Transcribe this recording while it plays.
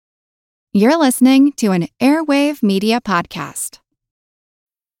You're listening to an Airwave Media Podcast.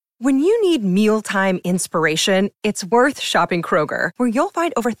 When you need mealtime inspiration, it's worth shopping Kroger, where you'll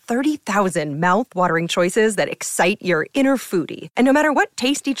find over 30,000 mouth-watering choices that excite your inner foodie. And no matter what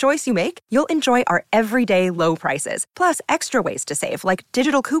tasty choice you make, you'll enjoy our everyday low prices, plus extra ways to save, like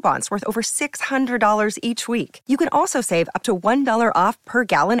digital coupons worth over $600 each week. You can also save up to $1 off per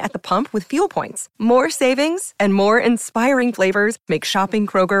gallon at the pump with fuel points. More savings and more inspiring flavors make shopping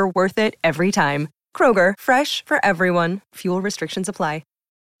Kroger worth it every time. Kroger, fresh for everyone. Fuel restrictions apply.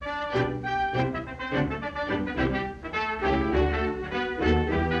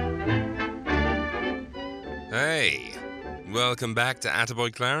 Hey, welcome back to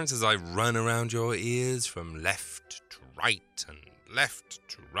Attaboy Clarence as I run around your ears from left to right and left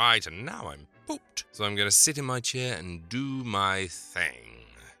to right, and now I'm pooped. So I'm going to sit in my chair and do my thing,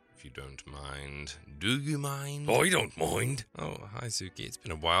 if you don't mind. Do you mind? I don't mind. Oh, hi Suki, it's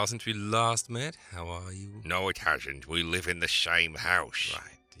been a while since we last met. How are you? No, it hasn't. We live in the same house.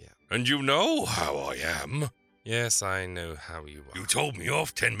 Right, yeah. And you know how I am. Yes, I know how you are. You told me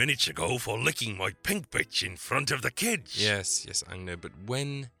off 10 minutes ago for licking my pink bitch in front of the kids. Yes, I know. But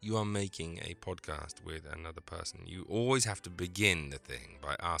when you are making a podcast with another person, you always have to begin the thing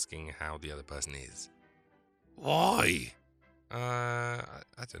by asking how the other person is. Why? I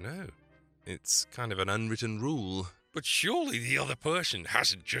don't know. It's kind of an unwritten rule. But surely the other person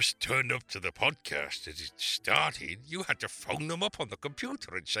hasn't just turned up to the podcast as it started. You had to phone them up on the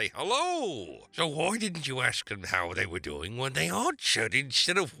computer and say hello. So why didn't you ask them how they were doing when they answered,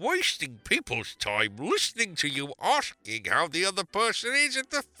 instead of wasting people's time listening to you asking how the other person is at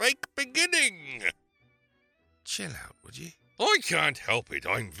the fake beginning? Chill out, would you? I can't help it.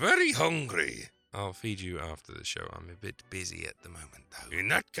 I'm very hungry. I'll feed you after the show. I'm a bit busy at the moment, though. In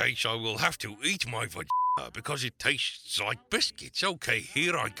that case, I will have to eat my vagina because it tastes like biscuits. Okay,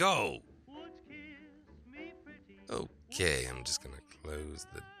 here I go. Okay, I'm just going to close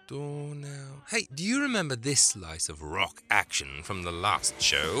the door now. Hey, do you remember this slice of rock action from the last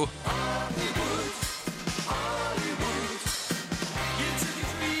show?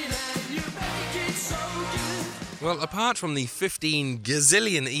 Well, apart from the 15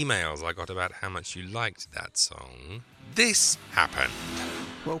 gazillion emails I got about how much you liked that song, this happened.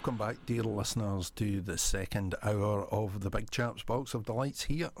 Welcome back, dear listeners, to the second hour of the Big Chaps Box of Delights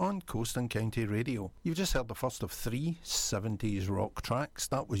here on Coast and County Radio. You've just heard the first of 3 70s rock tracks.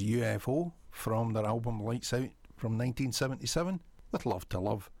 That was UFO from their album Lights Out from 1977, with Love to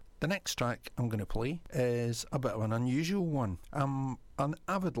Love. The next track I'm going to play is a bit of an unusual one. I'm an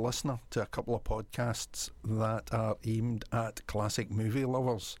avid listener to a couple of podcasts that are aimed at classic movie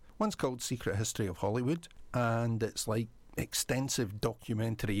lovers. One's called Secret History of Hollywood, and it's like extensive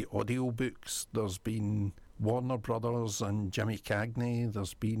documentary audiobooks. There's been Warner Brothers and Jimmy Cagney,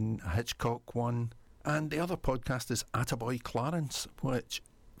 there's been a Hitchcock one, and the other podcast is Attaboy Clarence, which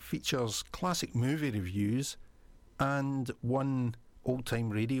features classic movie reviews and one old-time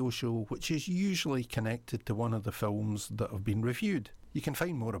radio show which is usually connected to one of the films that have been reviewed. You can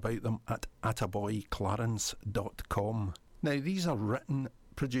find more about them at attaboyclarence.com. Now, these are written,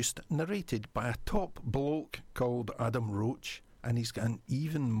 produced, narrated by a top bloke called Adam Roach, and he's got an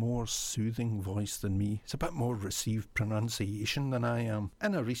even more soothing voice than me. It's a bit more received pronunciation than I am.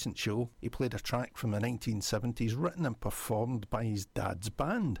 In a recent show, he played a track from the 1970s written and performed by his dad's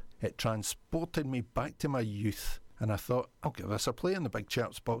band. It transported me back to my youth, and I thought, I'll give this a play in the Big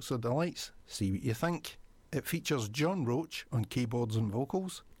Chaps Box of Delights. See what you think. It features John Roach on keyboards and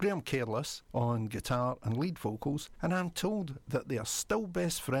vocals, Graham Careless on guitar and lead vocals, and I'm told that they are still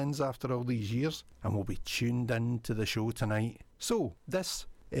best friends after all these years and will be tuned in to the show tonight. So, this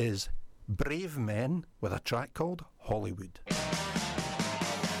is Brave Men with a track called Hollywood.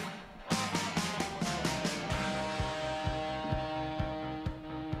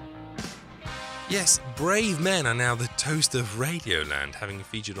 Yes, Brave Men are now the toast of Radioland, having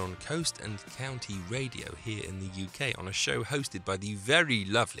featured on Coast and County Radio here in the UK on a show hosted by the very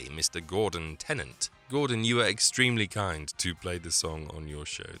lovely Mr. Gordon Tennant. Gordon, you were extremely kind to play the song on your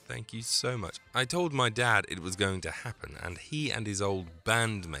show. Thank you so much. I told my dad it was going to happen, and he and his old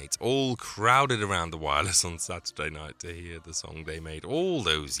bandmates all crowded around the wireless on Saturday night to hear the song they made all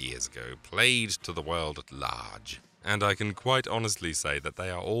those years ago, played to the world at large. And I can quite honestly say that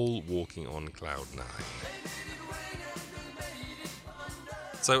they are all walking on cloud 9.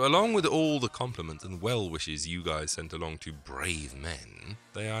 So along with all the compliments and well wishes you guys sent along to Brave Men,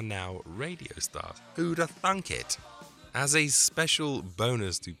 they are now radio stars. Who'd have thunk it? As a special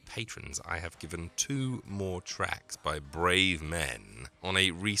bonus to patrons, I have given 2 more tracks by brave men on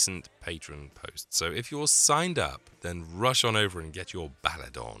a recent patron post. So if you're signed up, then rush on over and get your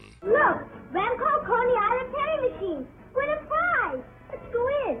ballad on. Look, Remco Coney Island penny machine with a prize. Let's go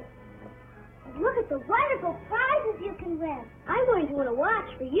in. And look at the wonderful prizes you can win. I'm going to win a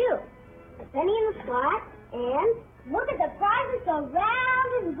watch for you. A penny in the slot, and look at the prizes go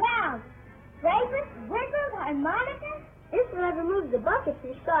round and round. Fragrance, wiggle, harmonica. This lever moves the bucket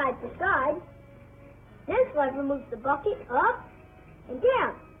from side to side. This lever moves the bucket up and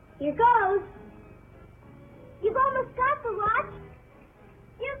down. Here goes. You've almost got the watch.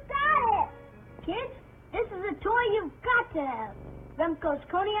 You've got it. Kids, this is a toy you've got to have. Remco's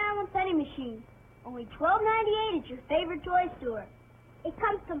Coney Island penny machine. Only $12.98 at your favorite toy store. It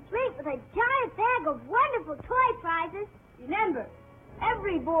comes complete with a giant bag of wonderful toy prizes. Remember,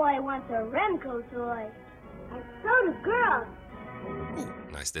 every boy wants a Remco toy. And so do girls. Ooh,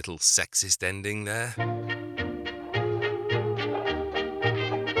 nice little sexist ending there.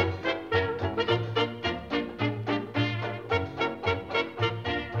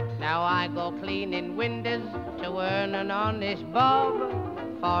 Now I go cleaning windows to earn an honest bob.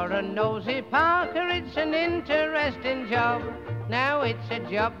 For a nosy Parker, it's an interesting job. Now it's a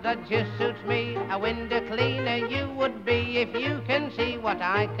job that just suits me. A window cleaner you would be if you can see what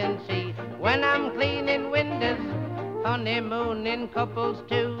I can see when I'm cleaning windows. Honeymooning couples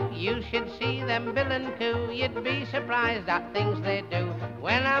too, you should see them bill and coo. You'd be surprised at things they do.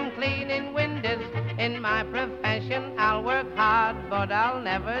 When I'm cleaning windows in my profession, I'll work hard, but I'll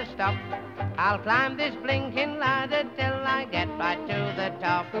never stop. I'll climb this blinking ladder till I get right to the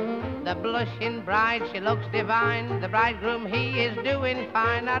top. The blushing bride, she looks divine. The bridegroom, he is doing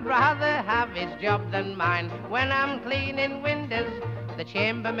fine. I'd rather have his job than mine. When I'm cleaning windows, the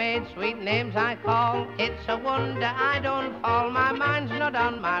chambermaid, sweet names I call. It's a wonder I don't fall. My mind's not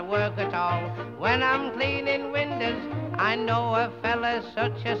on my work at all. When I'm cleaning windows, I know a fella's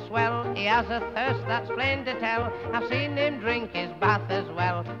such a swell. He has a thirst that's plain to tell. I've seen him drink his bath as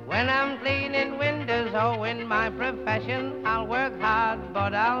well. When I'm cleaning windows, oh, in my profession, I'll work hard,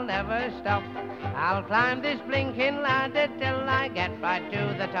 but I'll never stop. I'll climb this blinking ladder till I get right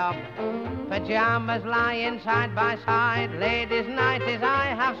to the top. Pajamas lying side by side, ladies' nighties I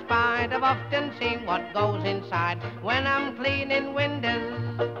have spied. I've often seen what goes inside when I'm cleaning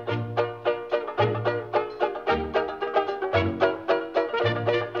windows.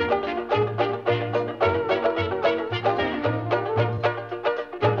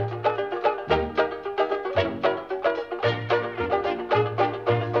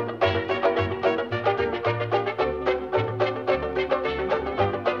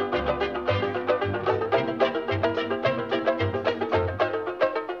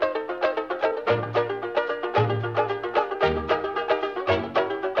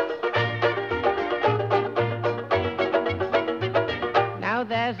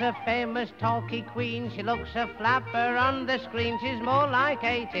 Talky queen, she looks a flapper on the screen. She's more like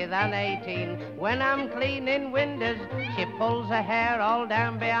 80 than 18. When I'm cleaning windows, she pulls her hair all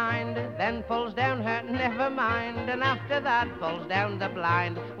down behind, then pulls down her never mind, and after that pulls down the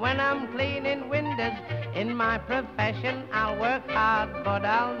blind. When I'm cleaning windows in my profession, I'll work hard, but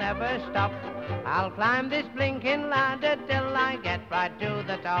I'll never stop. I'll climb this blinking ladder till I get right to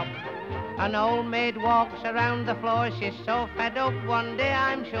the top. An old maid walks around the floor. She's so fed up one day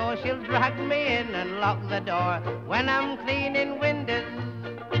I'm sure she'll drag me in and lock the door when I'm cleaning windows.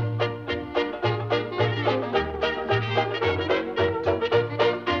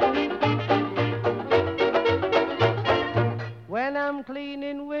 When I'm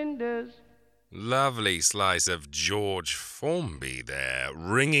cleaning windows. Lovely slice of George Formby there,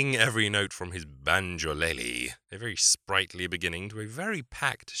 ringing every note from his banjolele. A very sprightly beginning to a very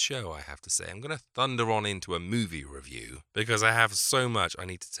packed show, I have to say. I'm going to thunder on into a movie review, because I have so much I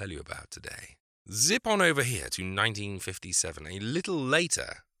need to tell you about today. Zip on over here to 1957, a little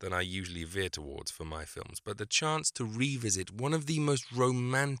later than I usually veer towards for my films, but the chance to revisit one of the most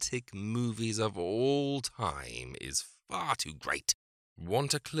romantic movies of all time is far too great.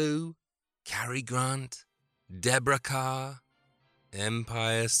 Want a clue? Cary Grant, Deborah Kerr,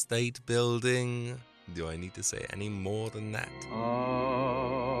 Empire State Building. Do I need to say any more than that?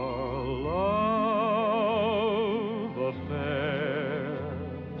 Our love affair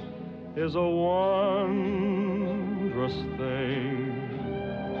is a wondrous thing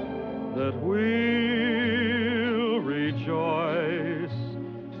that we'll rejoice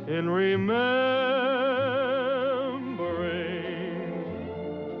in remembering.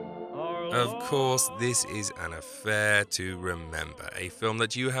 of course, this is An Affair to Remember, a film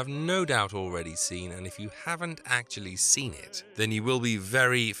that you have no doubt already seen, and if you haven't actually seen it, then you will be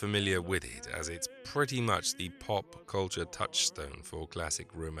very familiar with it, as it's pretty much the pop culture touchstone for classic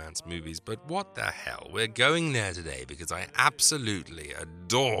romance movies. But what the hell, we're going there today because I absolutely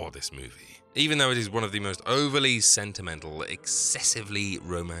adore this movie. Even though it is one of the most overly sentimental, excessively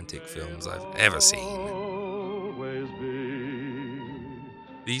romantic films I've ever seen.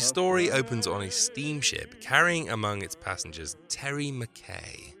 The story opens on a steamship carrying among its passengers Terry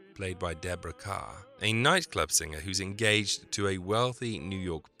McKay, played by Deborah Carr, a nightclub singer who's engaged to a wealthy New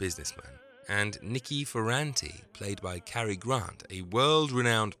York businessman, and Nikki Ferranti, played by Cary Grant, a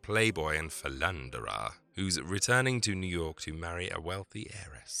world-renowned playboy and philanderer who's returning to New York to marry a wealthy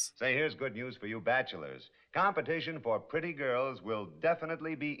heiress. Say, here's good news for you bachelors. Competition for pretty girls will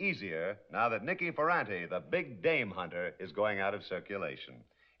definitely be easier now that Nikki Ferranti, the big dame hunter, is going out of circulation.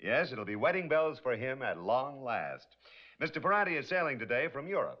 Yes, it'll be wedding bells for him at long last. Mr. Ferranti is sailing today from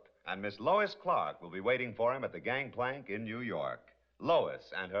Europe, and Miss Lois Clark will be waiting for him at the gangplank in New York.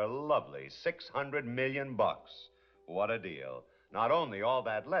 Lois and her lovely $600 million. What a deal. Not only all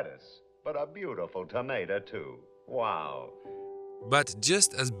that lettuce, but a beautiful tomato, too. Wow. But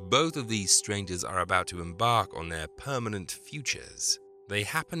just as both of these strangers are about to embark on their permanent futures, they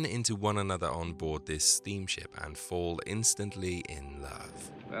happen into one another on board this steamship and fall instantly in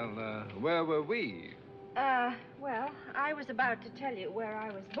love. Well, where were we? Well, I was about to tell you where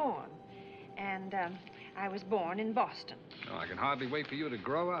I was born. And, I was born in Boston. Oh, I can hardly wait for you to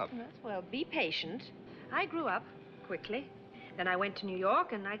grow up. Well, be patient. I grew up quickly. Then I went to New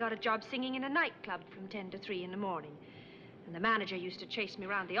York, and I got a job singing in a nightclub from 10 to 3 in the morning. And the manager used to chase me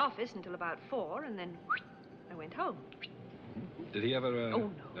around the office until about 4, and then I went home. Did he ever, Oh,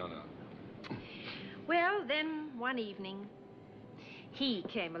 no. No. Well, then, one evening, he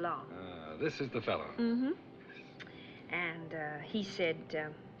came along. This is the fellow. Mm-hmm. And, he said,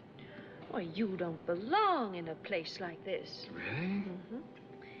 well, you don't belong in a place like this. Really? Mm-hmm.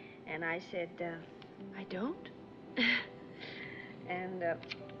 And I said, I don't? And,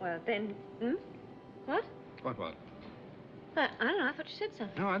 well, then, What? What? I don't know, I thought you said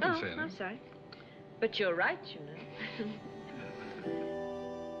something. No, I didn't say anything. I'm sorry. But you're right, you know.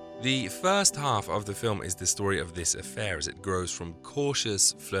 The first half of the film is the story of this affair as it grows from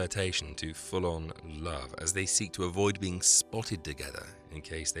cautious flirtation to full-on love as they seek to avoid being spotted together in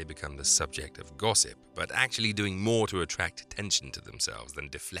case they become the subject of gossip, but actually doing more to attract attention to themselves than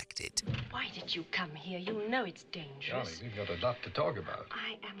deflect it. Why did you come here? You know it's dangerous. Charlie, we've got a lot to talk about.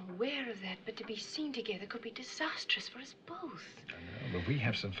 I am aware of that, but to be seen together could be disastrous for us both. I know, but we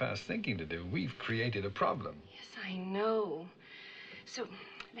have some fast thinking to do. We've created a problem. Yes, I know. So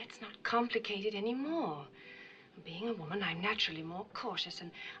let's not complicate it anymore. Being a woman, I'm naturally more cautious, and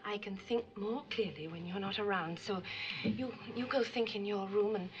I can think more clearly when you're not around. So you go think in your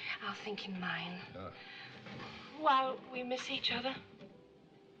room, and I'll think in mine. While we miss each other.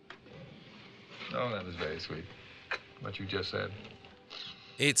 Oh, that was very sweet, what you just said.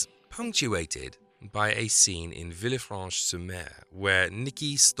 It's punctuated by a scene in Villefranche-sur-Mer where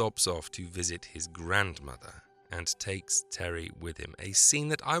Nicky stops off to visit his grandmother and takes Terry with him, a scene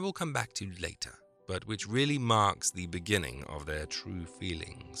that I will come back to later, but which really marks the beginning of their true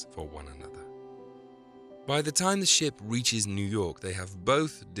feelings for one another. By the time the ship reaches New York, they have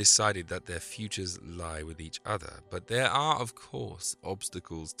both decided that their futures lie with each other, but there are, of course,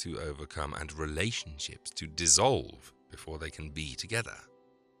 obstacles to overcome and relationships to dissolve before they can be together.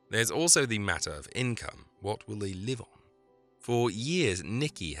 There's also the matter of income. What will they live on? For years,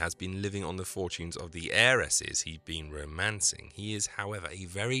 Nicky has been living on the fortunes of the heiresses he'd been romancing. He is, however, a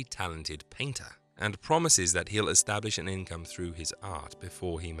very talented painter and promises that he'll establish an income through his art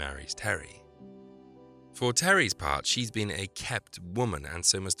before he marries Terry. For Terry's part, she's been a kept woman and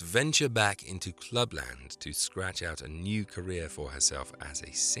so must venture back into clubland to scratch out a new career for herself as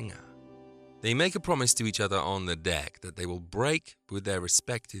a singer. They make a promise to each other on the deck that they will break with their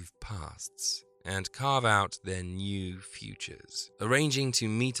respective pasts and carve out their new futures, arranging to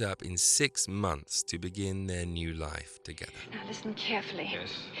meet up in 6 months to begin their new life together. Now listen carefully.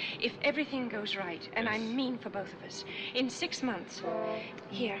 Yes? If everything goes right, and I mean for both of us, in 6 months,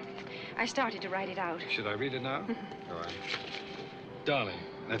 here, I started to write it out. Should I read it now? Go on. Darling,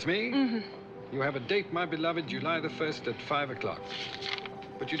 that's me? Mm-hmm. You have a date, my beloved, July the 1st at 5 o'clock.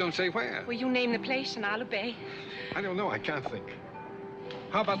 But you don't say where. Will you name the place and I'll obey? I don't know. I can't think.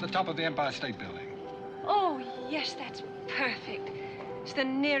 How about the top of the Empire State Building? Oh, yes, that's perfect. It's the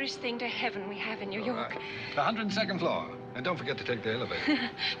nearest thing to heaven we have in New York. Right. The 102nd floor. And don't forget to take the elevator.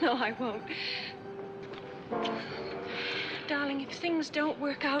 No, I won't. darling, if things don't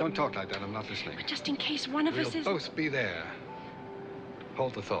work out... Don't talk like that. I'm not listening. But just in case one of us We'll is... both be there.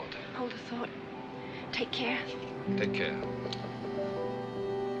 Hold the thought. Hold the thought. Take care. Take care.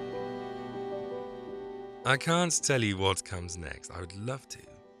 I can't tell you what comes next. I would love to.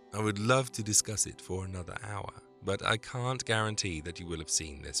 I would love to discuss it for another hour, but I can't guarantee that you will have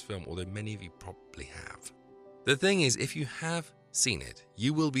seen this film, although many of you probably have. The thing is, if you have seen it,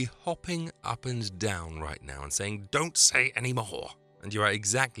 you will be hopping up and down right now and saying, "Don't say any more." And you are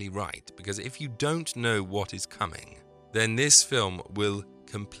exactly right, because if you don't know what is coming, then this film will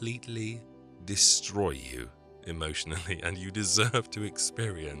completely destroy you emotionally, and you deserve to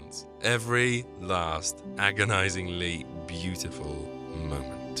experience every last agonizingly beautiful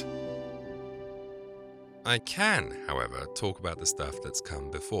moment. I can, however, talk about the stuff that's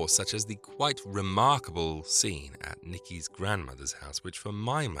come before, such as the quite remarkable scene at Nikki's grandmother's house, which for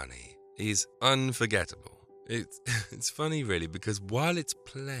my money is unforgettable. It's funny really, because while it's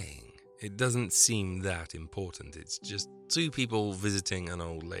playing, it doesn't seem that important. It's just two people visiting an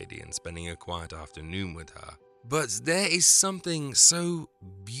old lady and spending a quiet afternoon with her. But there is something so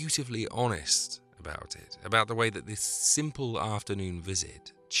beautifully honest about it, about the way that this simple afternoon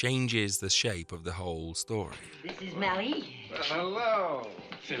visit changes the shape of the whole story. This is Marie. Hello.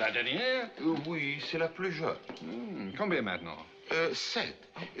 C'est la dernière? Oui, c'est la plus jeune. Combien maintenant? 7.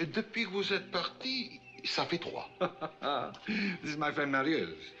 Depuis que vous êtes parti, ça fait 3. This is my friend Marius.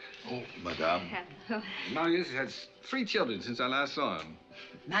 Oh, madame. Marius has 3 children since I last saw him.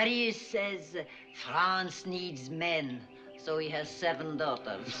 Marius says France needs men, so he has 7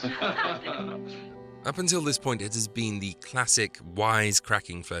 daughters. Up until this point, it has been the classic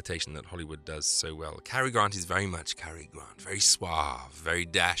wise-cracking flirtation that Hollywood does so well. Cary Grant is very much Cary Grant, very suave, very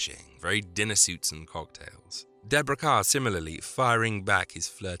dashing, very dinner suits and cocktails. Deborah Kerr, similarly, firing back his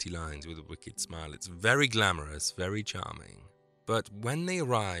flirty lines with a wicked smile. It's very glamorous, very charming. But when they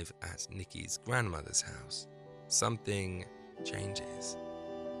arrive at Nikki's grandmother's house, something changes.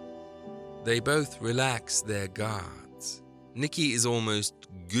 They both relax their guards. Nikki is almost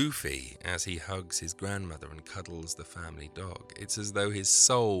goofy as he hugs his grandmother and cuddles the family dog. It's as though his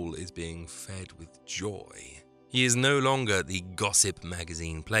soul is being fed with joy. He is no longer the gossip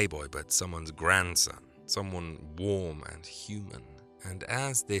magazine playboy, but someone's grandson, someone warm and human. And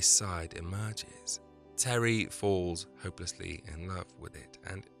as this side emerges, Terry falls hopelessly in love with it.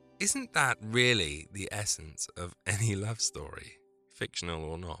 And isn't that really the essence of any love story, fictional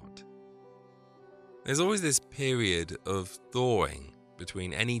or not? There's always this period of thawing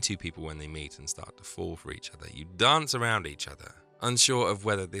between any two people when they meet and start to fall for each other. You dance around each other, unsure of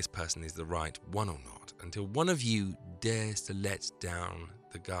whether this person is the right one or not, until one of you dares to let down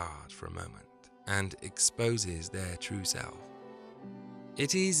the guard for a moment and exposes their true self.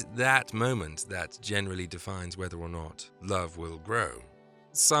 It is that moment that generally defines whether or not love will grow.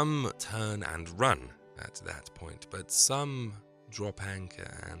 Some turn and run at that point, but some drop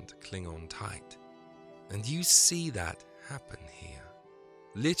anchor and cling on tight. And you see that happen here.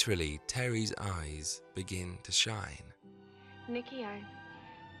 Literally, Terry's eyes begin to shine. Nikki,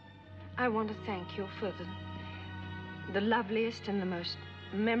 I want to thank you for the loveliest and the most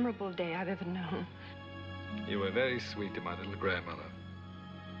memorable day I've ever known. You were very sweet to my little grandmother.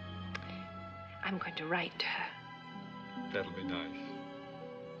 I'm going to write to her. That'll be nice.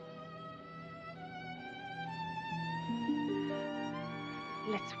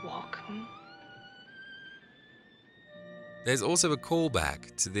 Let's walk. There's also a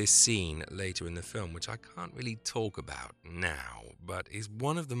callback to this scene later in the film, which I can't really talk about now, but is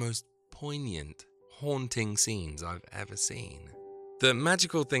one of the most poignant, haunting scenes I've ever seen. The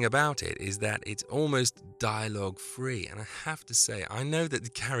magical thing about it is that it's almost dialogue-free, and I have to say, I know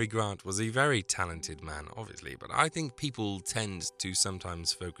that Cary Grant was a very talented man, obviously, but I think people tend to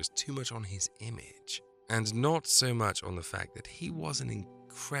sometimes focus too much on his image, and not so much on the fact that he was an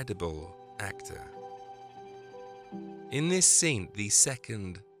incredible actor. In this scene, the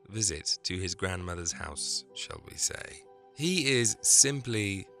second visit to his grandmother's house, shall we say, he is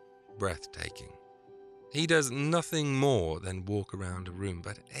simply breathtaking. He does nothing more than walk around a room,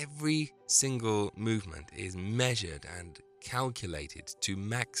 but every single movement is measured and calculated to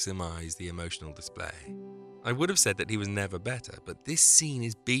maximize the emotional display. I would have said that he was never better, but this scene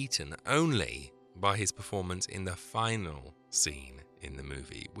is beaten only by his performance in the final scene in the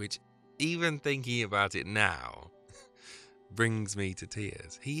movie, which, even thinking about it now, brings me to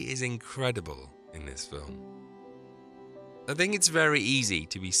tears. He is incredible in this film. I think it's very easy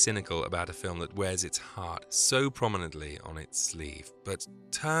to be cynical about a film that wears its heart so prominently on its sleeve, but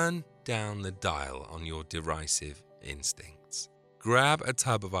turn down the dial on your derisive instincts. Grab a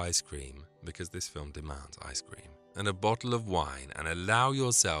tub of ice cream, because this film demands ice cream, and a bottle of wine and allow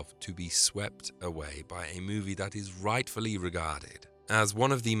yourself to be swept away by a movie that is rightfully regarded as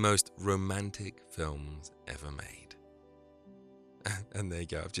one of the most romantic films ever made. And there you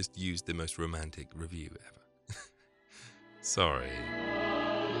go, I've just used the most romantic review ever. Sorry.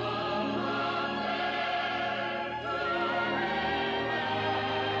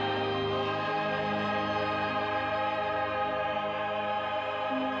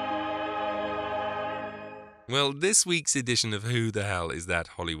 Well, this week's edition of Who the Hell Is That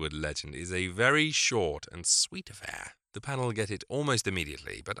Hollywood Legend is a very short and sweet affair. The panel will get it almost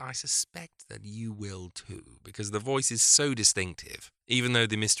immediately, but I suspect that you will too, because the voice is so distinctive, even though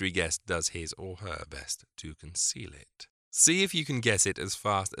the mystery guest does his or her best to conceal it. See if you can guess it as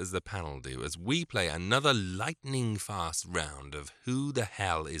fast as the panel do, as we play another lightning-fast round of Who the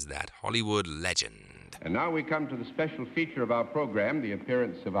Hell Is That Hollywood Legend. And now we come to the special feature of our program, the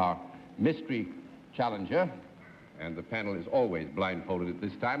appearance of our mystery challenger. And the panel is always blindfolded at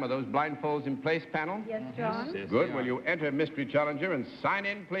this time. Are those blindfolds in place, panel? Yes, John. Yes, good. Will you enter mystery challenger and sign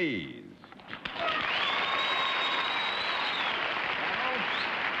in, please?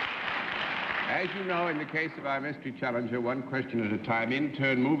 As you know, in the case of our mystery challenger, one question at a time, in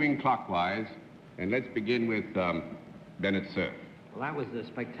turn, moving clockwise. And let's begin with Bennett Cerf. Well, that was a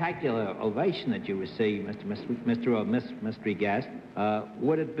spectacular ovation that you received, Mr. or Miss Mystery Guest.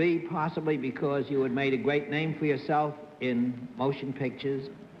 Would it be possibly because you had made a great name for yourself in motion pictures?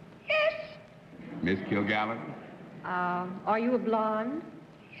 Yes. Miss Kilgallen? Are you a blonde?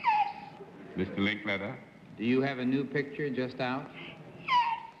 Yes. Mr. Linkletter? Do you have a new picture just out?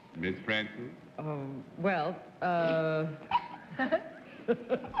 Miss Francis? Oh, well,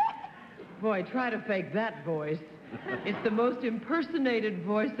 boy, try to fake that voice. It's the most impersonated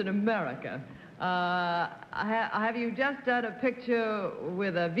voice in America. Have you just done a picture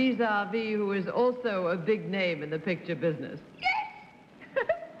with a vis-a-vis who is also a big name in the picture business? Yes.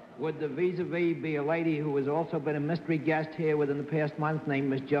 Would the vis-a-vis be a lady who has also been a mystery guest here within the past month named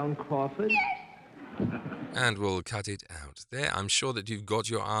Miss Joan Crawford? Yes. And we'll cut it out. There, I'm sure that you've got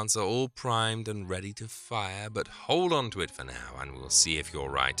your answer all primed and ready to fire, but hold on to it for now, and we'll see if you're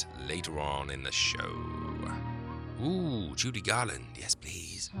right later on in the show. Ooh, Judy Garland, yes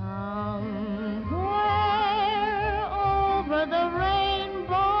please. Somewhere over the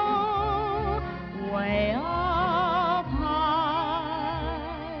rainbow, way up high,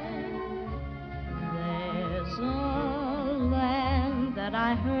 there's a land that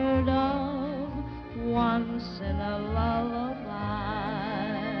I heard of once in a lullaby.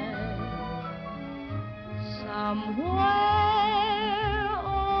 Somewhere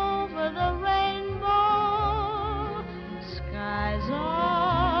over the rainbow, skies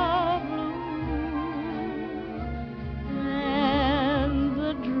are blue, and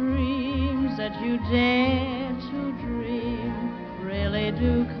the dreams that you dare to dream really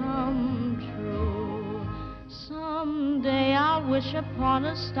do come true. Someday I'll wish upon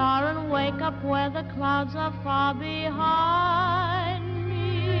a star and wake up where the clouds are far behind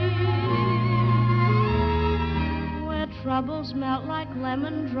me, where troubles melt like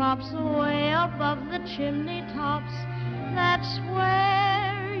lemon drops away above the chimney tops. That's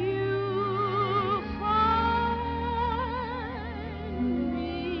where you find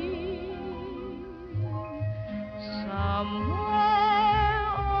me. Somewhere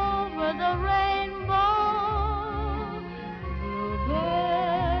over the rainbow,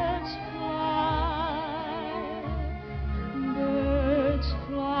 bluebirds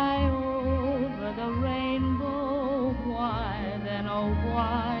fly over the rainbow. Why then, oh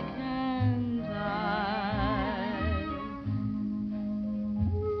why can't I?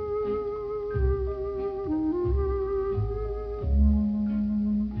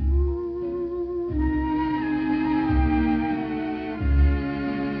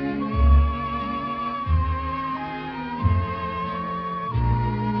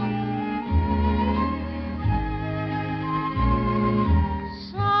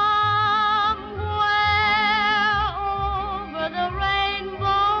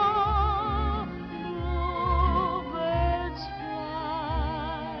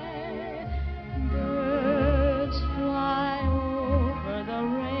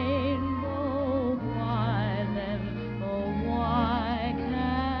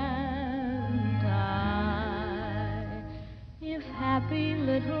 Happy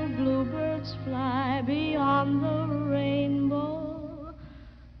little bluebirds fly beyond the rainbow.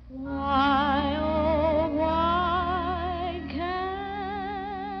 Why, oh, why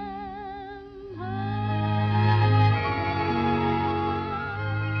can't I?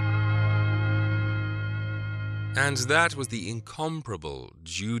 And that was the incomparable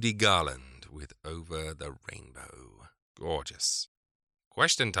Judy Garland with Over the Rainbow. Gorgeous.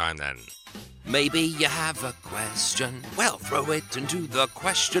 Question time then. Maybe you have a question. Well, throw it into the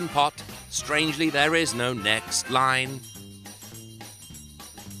question pot. Strangely, there is no next line.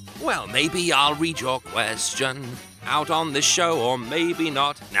 Well, maybe I'll read your question out on the show, or maybe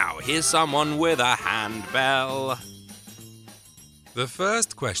not. Now, here's someone with a handbell. The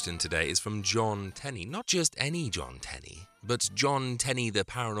first question today is from John Tenney. Not just any John Tenney, but John Tenney, the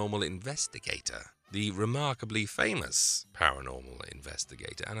paranormal investigator. The remarkably famous paranormal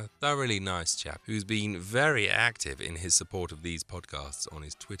investigator, and a thoroughly nice chap who's been very active in his support of these podcasts on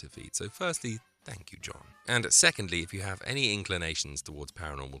his Twitter feed. So firstly, thank you, John. And secondly, if you have any inclinations towards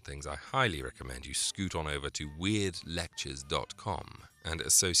paranormal things, I highly recommend you scoot on over to weirdlectures.com and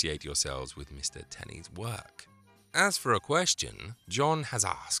associate yourselves with Mr. Tenney's work. As for a question, John has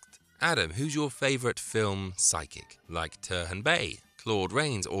asked, Adam, who's your favourite film psychic? Like Turhan Bey, Claude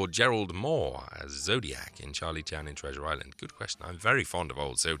Rains, or Gerald Moore as Zodiac in Charlie Chan in Treasure Island? Good question. I'm very fond of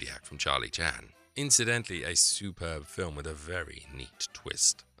old Zodiac from Charlie Chan. Incidentally, a superb film with a very neat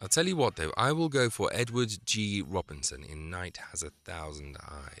twist. I'll tell you what though, I will go for Edward G. Robinson in Night Has 1,000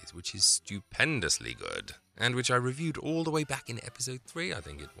 Eyes, which is stupendously good, and which I reviewed all the way back in episode 3, I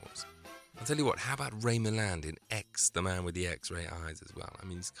think it was. I'll tell you what, how about Ray Milland in X, the man with the X-ray eyes as well? I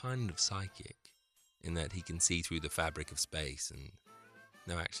mean, he's kind of psychic in that he can see through the fabric of space, and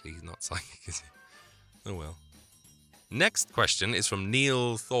no, actually, he's not psychic, is he? Oh well. Next question is from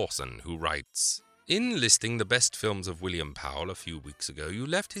Neil Thorson, who writes, in listing the best films of William Powell a few weeks ago, you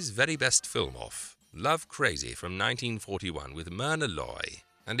left his very best film off, Love Crazy from 1941 with Myrna Loy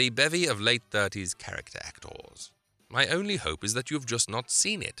and a bevy of late 30s character actors. My only hope is that you've just not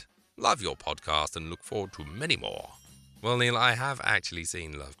seen it. Love your podcast and look forward to many more. Well, Neil, I have actually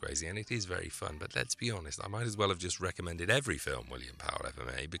seen Love Crazy, and it is very fun, but let's be honest, I might as well have just recommended every film William Powell ever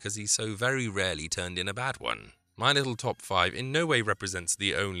made, because he so very rarely turned in a bad one. My little top 5 in no way represents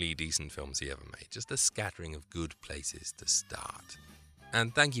the only decent films he ever made, just a scattering of good places to start.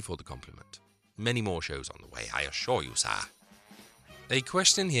 And thank you for the compliment. Many more shows on the way, I assure you, sir. A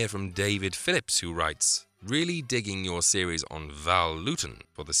question here from David Phillips, who writes, really digging your series on Val Lewton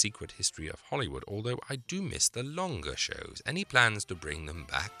for the Secret History of Hollywood, although I do miss the longer shows. Any plans to bring them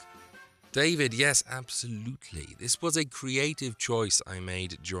back? David, yes, absolutely. This was a creative choice I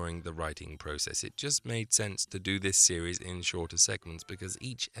made during the writing process. It just made sense to do this series in shorter segments because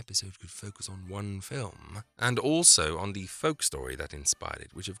each episode could focus on one film and also on the folk story that inspired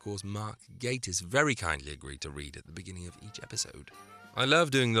it, which of course Mark Gatiss very kindly agreed to read at the beginning of each episode. I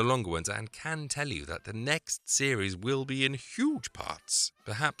love doing the longer ones and can tell you that the next series will be in huge parts,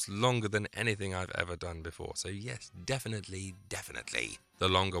 perhaps longer than anything I've ever done before. So yes, definitely, the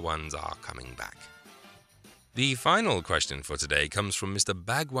longer ones are coming back. The final question for today comes from Mr.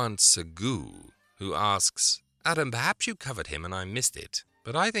 Bhagwant Sagu, who asks, Adam, perhaps you covered him and I missed it,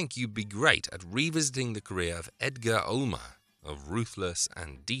 but I think you'd be great at revisiting the career of Edgar Ulmer of Ruthless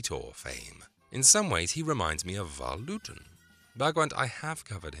and Detour fame. In some ways, he reminds me of Val Lewton. Bhagwant, I have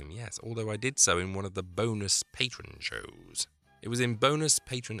covered him, yes, although I did so in one of the bonus patron shows. It was in bonus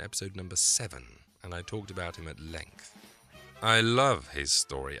patron episode number 7, and I talked about him at length. I love his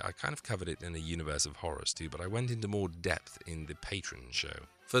story. I kind of covered it in a universe of horrors too, but I went into more depth in the patron show.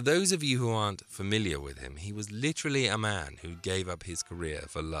 For those of you who aren't familiar with him, he was literally a man who gave up his career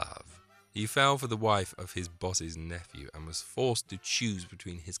for love. He fell for the wife of his boss's nephew and was forced to choose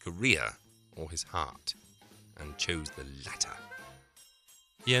between his career or his heart, and chose the latter.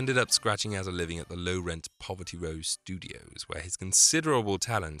 He ended up scratching out a living at the low-rent Poverty Row Studios, where his considerable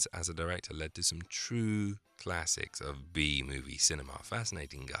talents as a director led to some true classics of B-movie cinema.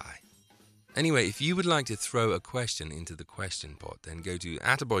 Fascinating guy. Anyway, if you would like to throw a question into the question pot, then go to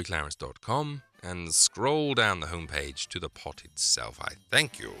attaboyclarence.com and scroll down the homepage to the pot itself. I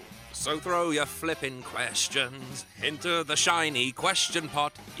thank you. So throw your flippin' questions into the shiny question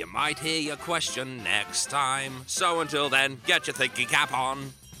pot. You might hear your question next time. So until then, get your thinking cap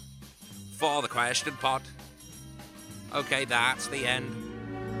on for the question pot. Okay, that's the end.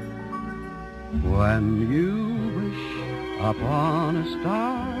 When you wish upon a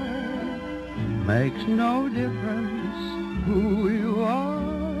star, makes no difference who you are.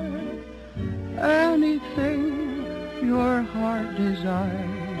 Anything your heart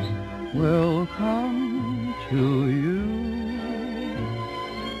desires will come to you.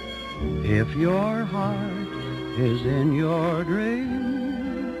 If your heart is in your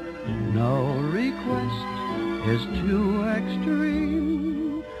dream, no request is too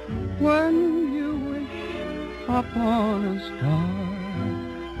extreme. When you wish upon a star,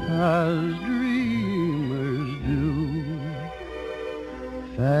 as dreamers do,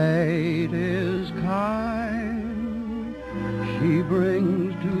 fading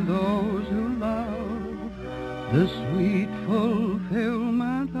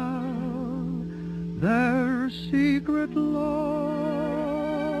secret longing.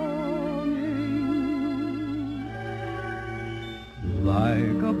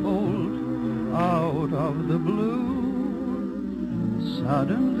 Like a bolt out of the blue,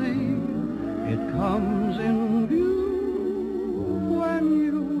 suddenly it comes in view when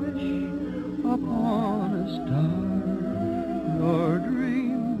you wish upon a star, your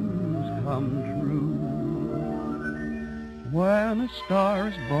dreams come true. When a star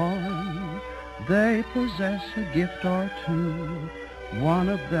is born, they possess a gift or two. One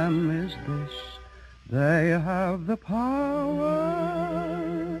of them is this: they have the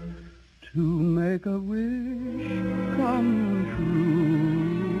power to make a wish come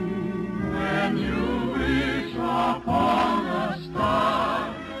true. When you wish upon a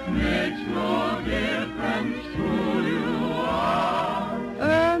star, makes no difference who you are.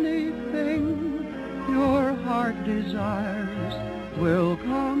 Anything your heart desires will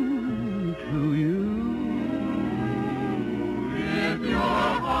come to you. If your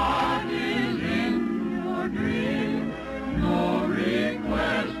heart is in your dream, no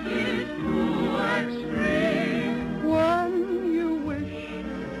request is too extreme. When you wish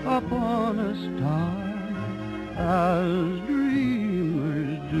upon a star, as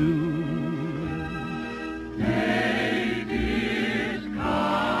dreamers do. Fate is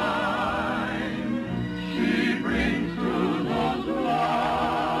kind. She brings to those who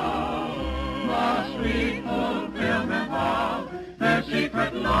love the sweet fulfillment of their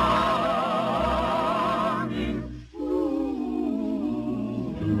secret longing.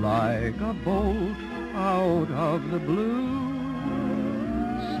 Ooh. Like a bolt out of the blue,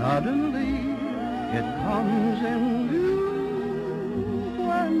 suddenly it comes in view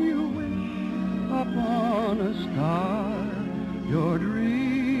when you wish upon a star, your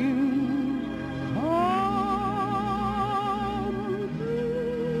dreams come true.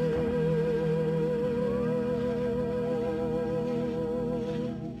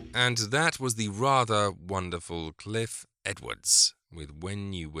 And that was the rather wonderful Cliff Edwards with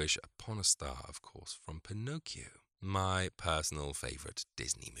When You Wish Upon a Star, of course, from Pinocchio, my personal favourite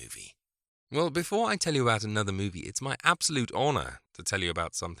Disney movie. Well, before I tell you about another movie, it's my absolute honour to tell you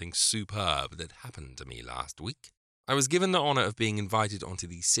about something superb that happened to me last week. I was given the honour of being invited onto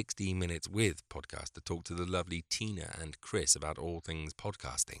the 60 Minutes With podcast to talk to the lovely Tina and Chris about all things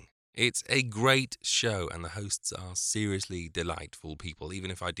podcasting. It's a great show and the hosts are seriously delightful people,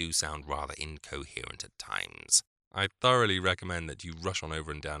 even if I do sound rather incoherent at times. I thoroughly recommend that you rush on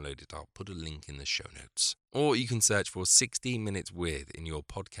over and download it. I'll put a link in the show notes. Or you can search for 60 Minutes With in your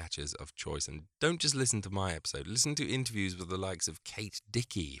podcatchers of choice. And don't just listen to my episode. Listen to interviews with the likes of Kate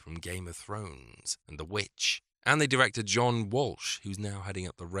Dickie from Game of Thrones and The Witch. And the director John Walsh, who's now heading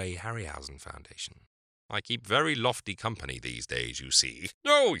up the Ray Harryhausen Foundation. I keep very lofty company these days, you see.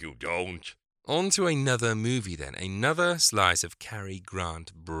 No, you don't. On to another movie then, another slice of Cary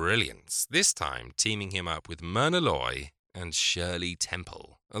Grant brilliance, this time teaming him up with Myrna Loy and Shirley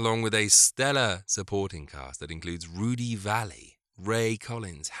Temple, along with a stellar supporting cast that includes Rudy Valley, Ray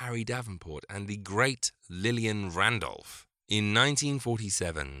Collins, Harry Davenport and the great Lillian Randolph in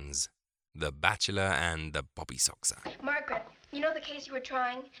 1947's The Bachelor and the Bobby Soxer. Margaret, you know the case you were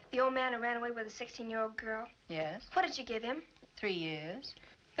trying? The old man who ran away with a 16-year-old girl? Yes? What did you give him? 3 years.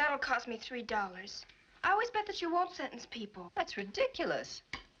 That'll cost me $3. I always bet that you won't sentence people. That's ridiculous.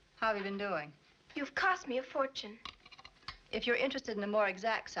 How have you been doing? You've cost me a fortune. If you're interested in a more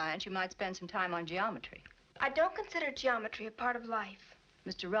exact science, you might spend some time on geometry. I don't consider geometry a part of life.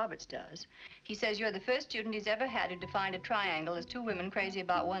 Mr. Roberts does. He says you're the first student he's ever had who defined a triangle as two women crazy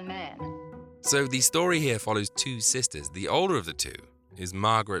about one man. So the story here follows two sisters. The older of the two is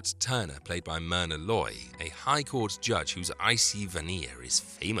Margaret Turner, played by Myrna Loy, a High Court judge whose icy veneer is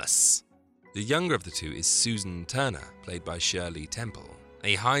famous. The younger of the two is Susan Turner, played by Shirley Temple,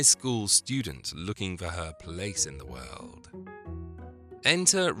 a high school student looking for her place in the world.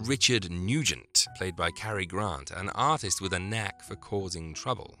 Enter Richard Nugent, played by Cary Grant, an artist with a knack for causing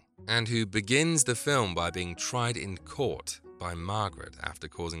trouble, and who begins the film by being tried in court by Margaret after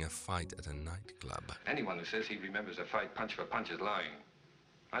causing a fight at a nightclub. Anyone who says he remembers a fight punch for punch is lying.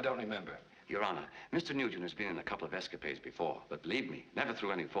 I don't remember. Your Honor, Mr. Nugent has been in a couple of escapades before, but believe me, never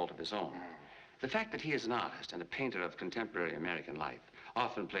through any fault of his own. The fact that he is an artist and a painter of contemporary American life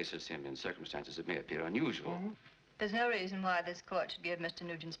often places him in circumstances that may appear unusual. There's no reason why this court should give Mr.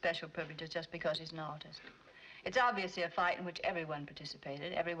 Nugent special privileges just because he's an artist. It's obviously a fight in which everyone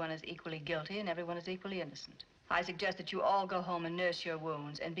participated, everyone is equally guilty, and everyone is equally innocent. I suggest that you all go home and nurse your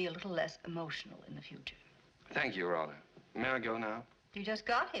wounds and be a little less emotional in the future. Thank you, Your Honor. May I go now? You just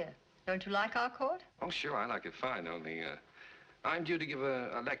got here. Don't you like our court? Oh, sure, I like it fine, only I'm due to give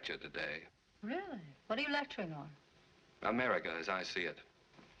a lecture today. Really? What are you lecturing on? America, as I see it.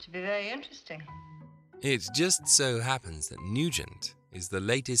 To be very interesting. It just so happens that Nugent is the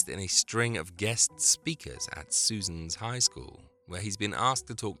latest in a string of guest speakers at Susan's high school, where he's been asked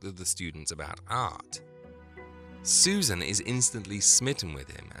to talk to the students about art. Susan is instantly smitten with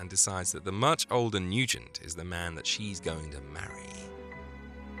him and decides that the much older Nugent is the man that she's going to marry.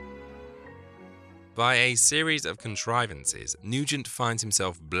 By a series of contrivances, Nugent finds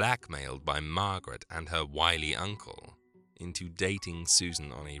himself blackmailed by Margaret and her wily uncle into dating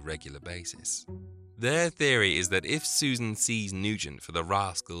Susan on a regular basis. Their theory is that if Susan sees Nugent for the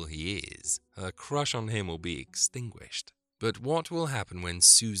rascal he is, her crush on him will be extinguished. But what will happen when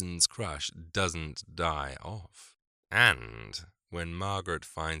Susan's crush doesn't die off? And when Margaret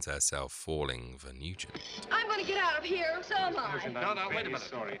finds herself falling for Nugent. I'm going to get out of here. So am I. No, wait a minute.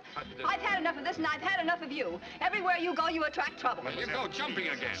 Sorry. I've had enough of this, and I've had enough of you. Everywhere you go, you attract trouble. You go jumping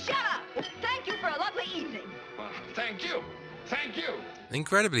again. Shut up! Thank you for a lovely evening. Well, thank you. Thank you.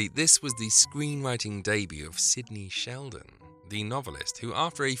 Incredibly, this was the screenwriting debut of Sidney Sheldon, the novelist who,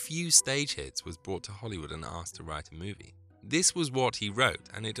 after a few stage hits, was brought to Hollywood and asked to write a movie. This was what he wrote,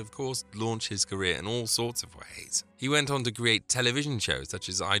 and it of course launched his career in all sorts of ways. He went on to create television shows such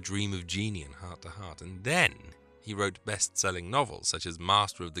as I Dream of Jeannie and Heart to Heart, and then he wrote best-selling novels such as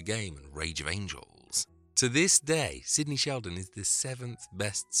Master of the Game and Rage of Angels. To this day, Sidney Sheldon is the 7th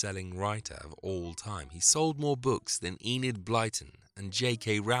best-selling writer of all time. He sold more books than Enid Blyton and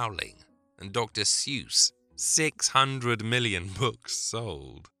J.K. Rowling and Dr. Seuss. 600 million books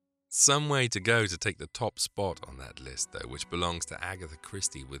sold. Some way to go to take the top spot on that list, though, which belongs to Agatha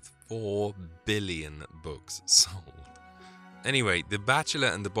Christie with 4 billion books sold. Anyway, The Bachelor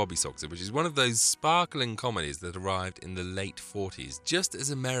and the Bobby Soxer, which is one of those sparkling comedies that arrived in the late 40s, just as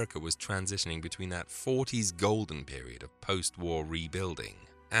America was transitioning between that 40s golden period of post-war rebuilding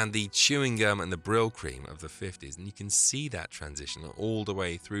and the chewing gum and the Brill cream of the 50s. And you can see that transition all the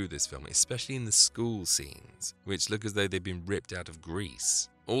way through this film, especially in the school scenes, which look as though they've been ripped out of grease.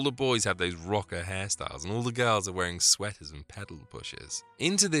 All the boys have those rocker hairstyles, and all the girls are wearing sweaters and pedal pushers.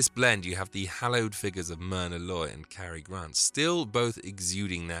 Into this blend, you have the hallowed figures of Myrna Loy and Cary Grant, still both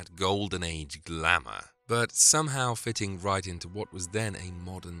exuding that golden age glamour, but somehow fitting right into what was then a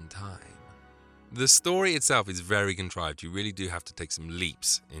modern time. The story itself is very contrived. You really do have to take some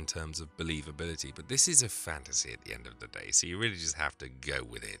leaps in terms of believability, but this is a fantasy at the end of the day, so you really just have to go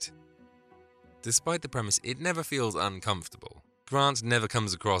with it. Despite the premise, it never feels uncomfortable. Grant never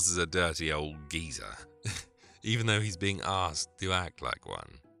comes across as a dirty old geezer, even though he's being asked to act like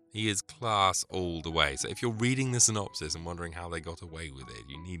one. He is class all the way, so if you're reading the synopsis and wondering how they got away with it,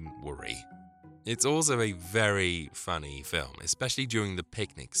 you needn't worry. It's also a very funny film, especially during the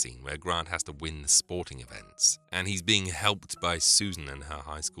picnic scene where Grant has to win the sporting events, and he's being helped by Susan and her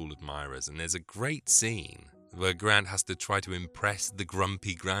high school admirers, and there's a great scene where Grant has to try to impress the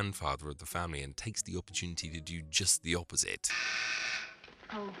grumpy grandfather of the family and takes the opportunity to do just the opposite.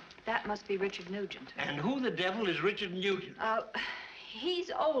 Oh, that must be Richard Nugent. And who the devil is Richard Nugent?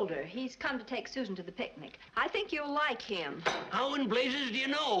 He's older. He's come to take Susan to the picnic. I think you'll like him. How in blazes do you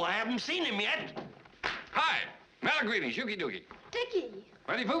know? I haven't seen him yet. Hi. Mellow greetings, Yuki Dookie. Dickie.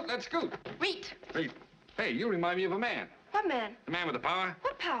 Ready, Poop? Let's scoot. Reet. Reet. Hey, you remind me of a man. What man? The man with the power.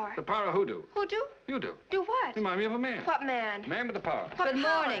 What power? The power of hoodoo. Hoodoo? You do. Do what? Remind me of a man. What man? Man with the power. Good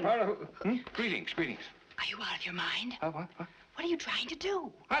morning. Power of Greetings. Are you out of your mind? What? What are you trying to do?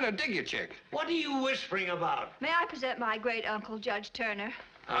 I don't dig you, chick. What are you whispering about? May I present my great-uncle, Judge Turner?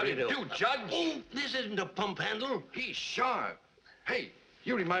 How do you do, Judge? Oh, this isn't a pump handle. He's sharp. Hey,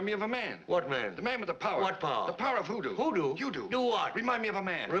 you remind me of a man. What man? The man with the power. What power? The power of hoodoo. Hoodoo? You do. Do what? Remind me of a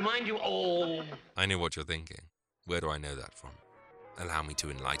man. Remind you? Oh. I know what you're thinking. Where do I know that from? Allow me to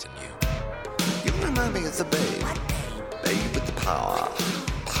enlighten you. You remind me of the babe. What babe? Babe with the power.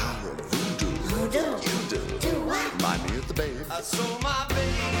 Power of voodoo. Voodoo? You do. Do what? Remind me of the babe. I saw my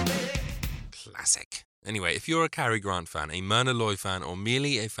baby. Classic. Anyway, if you're a Cary Grant fan, a Myrna Loy fan, or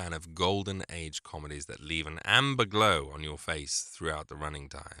merely a fan of golden age comedies that leave an amber glow on your face throughout the running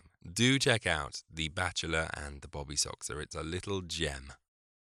time, do check out The Bachelor and the Bobby Soxer. It's a little gem.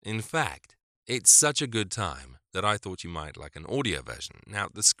 In fact, it's such a good time that I thought you might like an audio version. Now,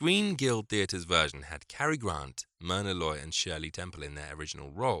 the Screen Guild Theatre's version had Cary Grant, Myrna Loy, and Shirley Temple in their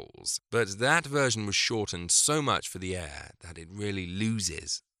original roles, but that version was shortened so much for the air that it really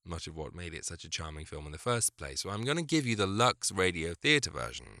loses much of what made it such a charming film in the first place. So I'm going to give you the Lux Radio Theatre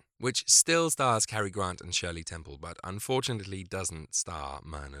version, which still stars Cary Grant and Shirley Temple, but unfortunately doesn't star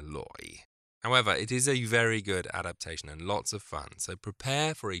Myrna Loy. However, it is a very good adaptation and lots of fun, so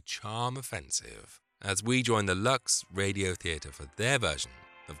prepare for a charm offensive as we join the Lux Radio Theatre for their version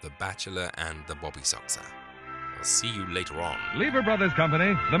of The Bachelor and the Bobby Soxer. I'll see you later on. Lever Brothers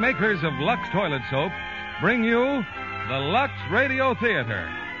Company, the makers of Lux Toilet Soap, bring you the Lux Radio Theater,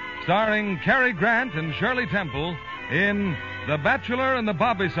 starring Cary Grant and Shirley Temple in The Bachelor and the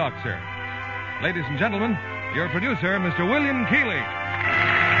Bobby Soxer. Ladies and gentlemen, your producer, Mr. William Keighley.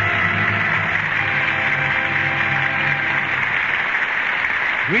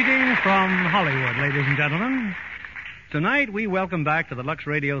 Greetings from Hollywood, ladies and gentlemen. Tonight we welcome back to the Lux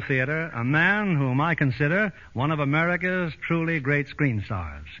Radio Theater a man whom I consider one of America's truly great screen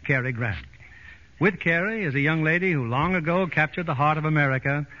stars, Cary Grant. With Cary is a young lady who long ago captured the heart of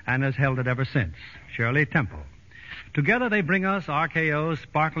America and has held it ever since, Shirley Temple. Together they bring us RKO's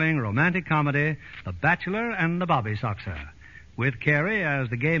sparkling romantic comedy, The Bachelor and the Bobby Soxer, with Cary as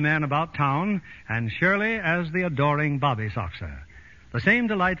the gay man about town and Shirley as the adoring Bobby Soxer. The same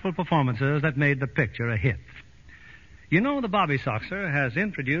delightful performances that made the picture a hit. You know, the Bobby Soxer has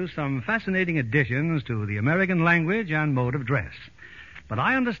introduced some fascinating additions to the American language and mode of dress. But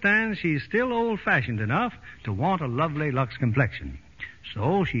I understand she's still old-fashioned enough to want a lovely Lux complexion.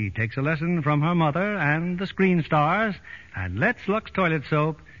 So she takes a lesson from her mother and the screen stars and lets Lux Toilet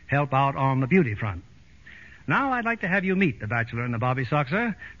Soap help out on the beauty front. Now I'd like to have you meet The Bachelor and the Bobby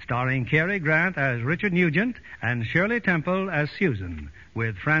Soxer, starring Cary Grant as Richard Nugent and Shirley Temple as Susan,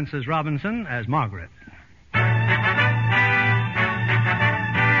 with Frances Robinson as Margaret.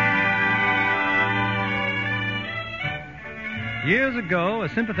 Years ago, a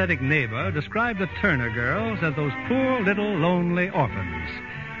sympathetic neighbor described the Turner girls as those poor little lonely orphans.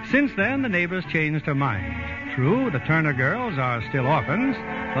 Since then, the neighbor's changed her mind. True, the Turner girls are still orphans,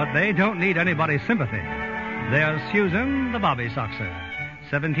 but they don't need anybody's sympathy. There's Susan, the Bobby Soxer,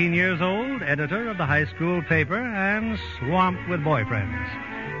 17 years old, editor of the high school paper, and swamped with boyfriends.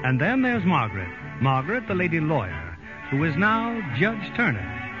 And then there's Margaret, the lady lawyer, who is now Judge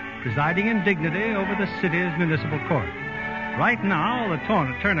Turner, presiding in dignity over the city's municipal court. Right now, the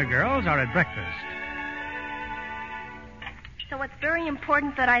Turner girls are at breakfast. So it's very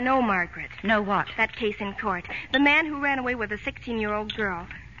important that I know, Margaret. Know what? That case in court. The man who ran away with a 16-year-old girl.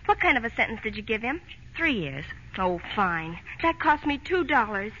 What kind of a sentence did you give him? 3 years. Oh, fine. That cost me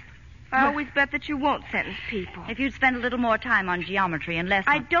 $2. I always bet that you won't sentence people. If you'd spend a little more time on geometry and less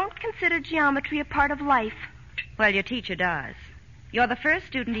on... I don't consider geometry a part of life. Well, your teacher does. You're the first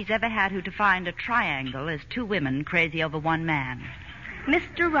student he's ever had who defined a triangle as two women crazy over one man.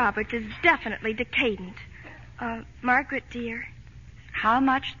 Mr. Roberts is definitely decadent. Margaret, dear. How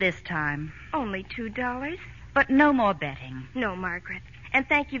much this time? Only $2. But no more betting. No, Margaret. And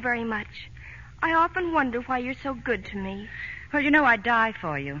thank you very much. I often wonder why you're so good to me. Well, you know I'd die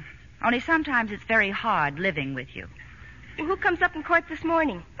for you. Only sometimes it's very hard living with you. Well, who comes up in court this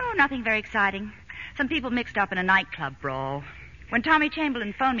morning? Oh, nothing very exciting. Some people mixed up in a nightclub brawl. When Tommy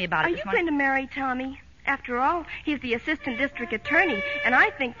Chamberlain phoned me about it this morning... Are you going to marry Tommy? After all, he's the assistant district attorney, and I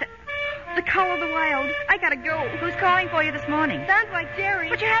think that... The Call of the Wild. I gotta go. Who's calling for you this morning? Sounds like Jerry.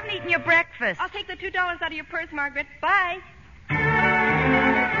 But you haven't eaten your breakfast. I'll take the $2 out of your purse, Margaret. Bye.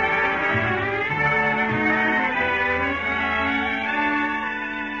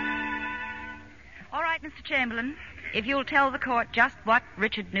 All right, Mr. Chamberlain. If you'll tell the court just what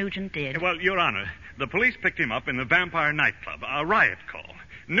Richard Nugent did. Well, Your Honor, the police picked him up in the Vampire nightclub, a riot call.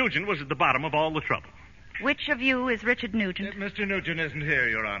 Nugent was at the bottom of all the trouble. Which of you is Richard Nugent? Mr. Nugent isn't here,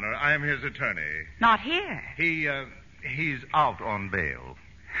 Your Honor. I am his attorney. Not here? He's out on bail.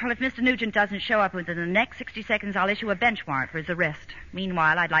 Well, if Mr. Nugent doesn't show up within the next 60 seconds, I'll issue a bench warrant for his arrest.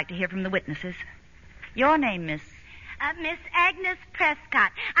 Meanwhile, I'd like to hear from the witnesses. Your name, Miss? Miss Agnes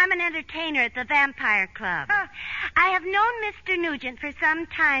Prescott. I'm an entertainer at the Vampire Club. I have known Mr. Nugent for some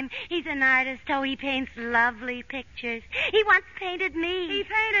time. He's an artist, so he paints lovely pictures. He once painted me. He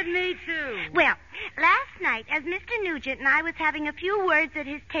painted me, too. Well, last night, as Mr. Nugent and I was having a few words at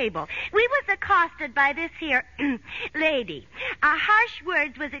his table, we was accosted by this here lady. Harsh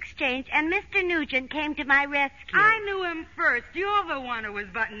words was exchanged, and Mr. Nugent came to my rescue. I knew him first. You're the one who was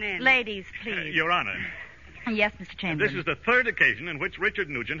butting in. Ladies, please. Your Honor. Yes, Mr. Chamberlain. This is the third occasion in which Richard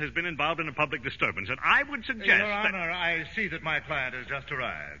Nugent has been involved in a public disturbance, and I would suggest Your Honor, I see that my client has just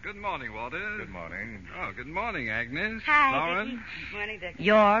arrived. Good morning, Walter. Good morning. Oh, good morning, Agnes. Hi, Lauren. Dickie. Good morning, Dick.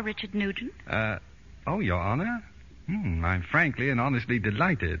 You're Richard Nugent? Oh, Your Honor? I'm frankly and honestly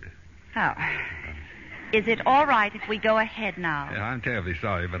delighted. Oh. Is it all right if we go ahead now? Yeah, I'm terribly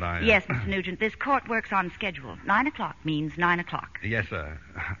sorry, but I... Yes, Mr. Nugent, this court works on schedule. 9 o'clock means 9 o'clock. Yes, sir.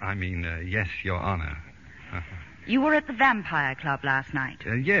 Yes, Your Honor. You were at the Vampire Club last night.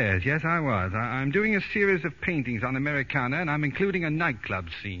 Yes, I was. I'm doing a series of paintings on Americana, and I'm including a nightclub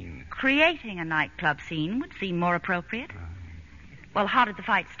scene. Creating a nightclub scene would seem more appropriate. Well, how did the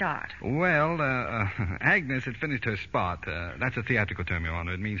fight start? Well, Agnes had finished her spot. That's a theatrical term, Your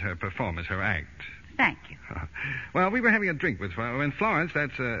Honor. It means her performance, her act. Thank you. Well, we were having a drink with when Florence,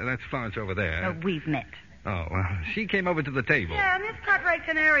 that's Florence over there. We've met. Oh, well, she came over to the table. Yeah, Miss Cutrate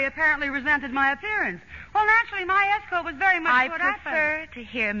Canary apparently resented my appearance. Well, naturally, my escort was very much I what prefer to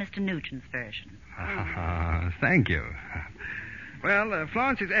hear Mr. Nugent's version. Thank you. Well,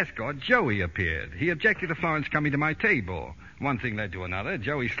 Florence's escort, Joey, appeared. He objected to Florence coming to my table. One thing led to another.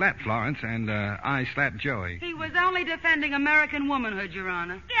 Joey slapped Florence, and I slapped Joey. He was only defending American womanhood, Your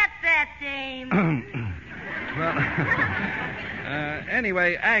Honor. Get that dame. Well,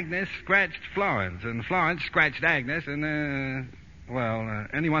 anyway, Agnes scratched Florence, and Florence scratched Agnes, and,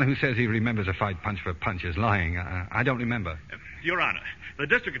 anyone who says he remembers a fight punch for punch is lying. I don't remember. Your Honor, the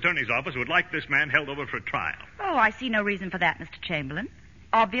district attorney's office would like this man held over for trial. Oh, I see no reason for that, Mr. Chamberlain.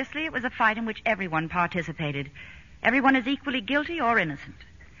 Obviously, it was a fight in which everyone participated. Everyone is equally guilty or innocent.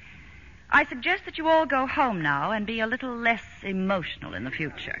 I suggest that you all go home now and be a little less emotional in the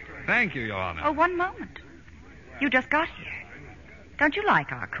future. Thank you, Your Honor. Oh, one moment. You just got here. Don't you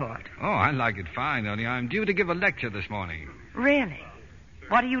like our court? Oh, I like it fine, only I'm due to give a lecture this morning. Really?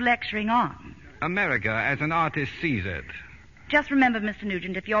 What are you lecturing on? America as an artist sees it. Just remember, Mr.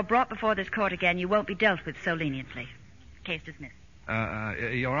 Nugent, if you're brought before this court again, you won't be dealt with so leniently. Case dismissed.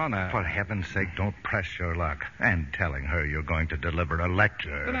 Your Honor. For heaven's sake, don't press your luck. And telling her you're going to deliver a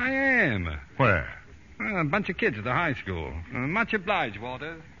lecture. But I am. Where? A bunch of kids at the high school. Much obliged,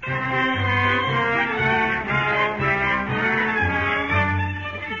 Walters.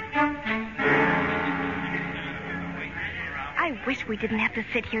 I wish we didn't have to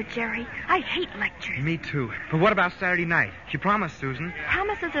sit here, Jerry. I hate lectures. Me too. But what about Saturday night? She promised, Susan.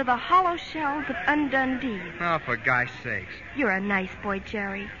 Promises are the hollow shells of undone deeds. Oh, for gosh sakes. You're a nice boy,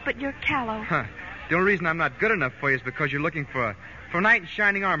 Jerry, but you're callow. Huh. The only reason I'm not good enough for you is because you're looking for a knight in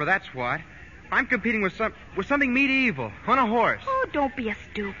shining armor, that's what. I'm competing with something medieval, on a horse. Oh, don't be a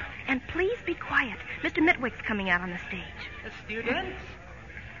stoop. And please be quiet. Mr. Mitwick's coming out on the stage. Students,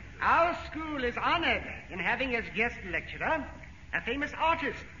 our school is honored in having as guest lecturer a famous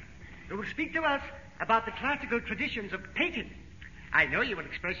artist who will speak to us about the classical traditions of painting. I know you will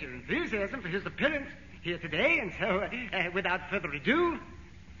express your enthusiasm for his appearance here today, and so, without further ado,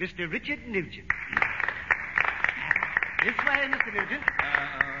 Mr. Richard Nugent. This way, Mr. Nugent.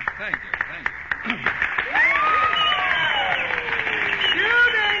 Thank you.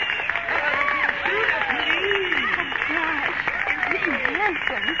 Students! Isn't he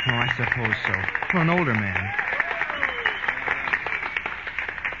handsome? Oh, I suppose so. For an older man.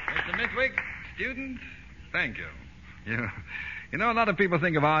 Mr. Mitwick, students, thank you. You know, a lot of people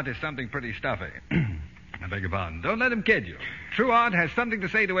think of art as something pretty stuffy. I beg your pardon. Don't let them kid you. True art has something to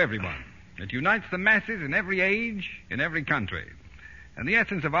say to everyone. It unites the masses in every age, in every country. And the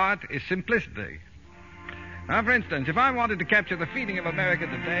essence of art is simplicity. Now, for instance, if I wanted to capture the feeling of America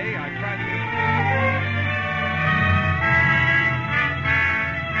today, I'd try to...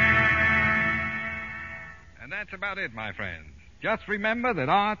 And that's about it, my friends. Just remember that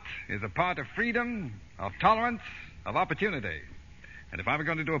art is a part of freedom, of tolerance, of opportunity. And if I were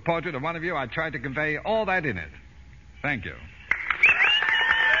going to do a portrait of one of you, I'd try to convey all that in it. Thank you.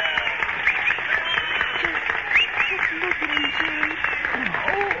 Just look at him, Jerry.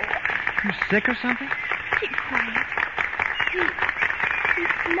 Oh, You sick or something? keep quiet. He's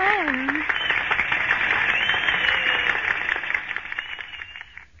smiling.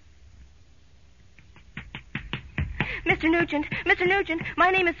 Mr. Nugent,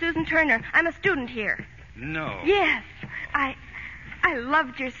 my name is Susan Turner. I'm a student here. No. Yes, I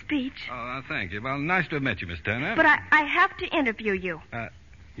loved your speech. Oh, thank you. Well, nice to have met you, Miss Turner. But I have to interview you.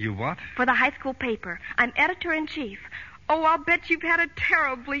 You what? For the high school paper. I'm editor-in-chief. Oh, I'll bet you've had a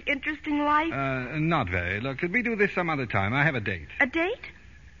terribly interesting life. Not very. Look, could we do this some other time? I have a date. A date?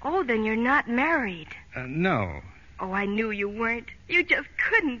 Oh, then you're not married. No. Oh, I knew you weren't. You just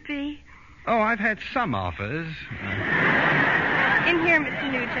couldn't be. Oh, I've had some offers. In here,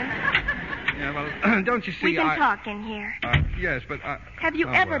 Mr. Nugent. Yeah, well, don't you see, We can talk in here. Yes, but... Have you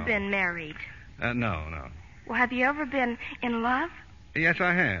ever been married? No. Well, have you ever been in love? Yes,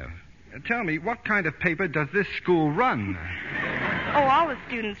 I have. Tell me, what kind of paper does this school run? Oh, all the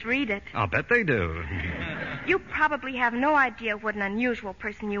students read it. I'll bet they do. You probably have no idea what an unusual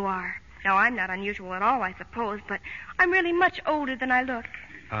person you are. Now, I'm not unusual at all, I suppose, but I'm really much older than I look.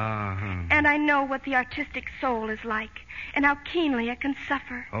 Uh-huh. And I know what the artistic soul is like, and how keenly it can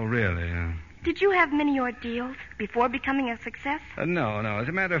suffer. Oh, really? Did you have many ordeals before becoming a success? No. As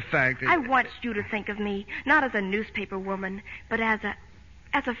a matter of fact... I want you to think of me, not as a newspaper woman, but as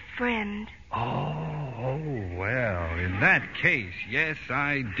a friend. Oh, Oh, well, in that case, yes,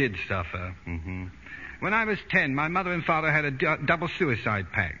 I did suffer. Mm-hmm. When I was 10, my mother and father had a double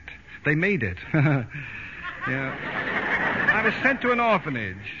suicide pact. They made it. Yeah. I was sent to an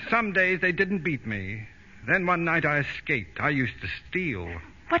orphanage. Some days they didn't beat me. Then one night I escaped. I used to steal.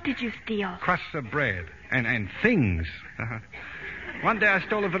 What did you steal? Crusts of bread and things. One day I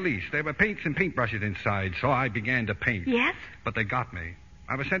stole a valise. There were paints and paintbrushes inside, so I began to paint. Yes? But they got me.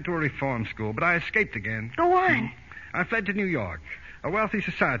 I was sent to a reform school, but I escaped again. Go on. I fled to New York. A wealthy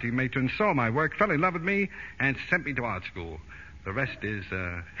society matron saw my work, fell in love with me, and sent me to art school. The rest is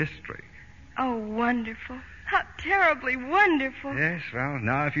history. Oh, wonderful. How terribly wonderful. Yes, well,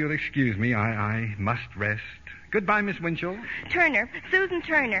 now if you'll excuse me, I must rest. Goodbye, Miss Winchell. Turner, Susan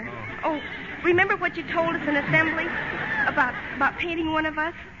Turner. Oh, remember what you told us in assembly about painting one of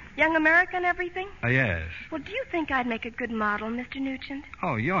us? Young America and everything? Yes. Well, do you think I'd make a good model, Mr. Nugent?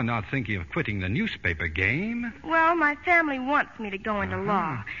 Oh, you're not thinking of quitting the newspaper game? Well, my family wants me to go into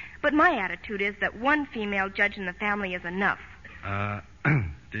law. But my attitude is that one female judge in the family is enough.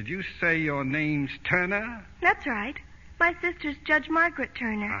 Did you say your name's Turner? That's right. My sister's Judge Margaret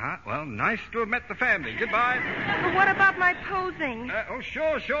Turner. Well, nice to have met the family. Goodbye. But what about my posing? Oh,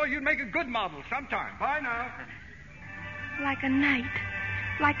 sure. You'd make a good model sometime. Bye now. Like a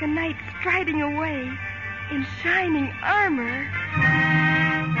knight striding away in shining armor.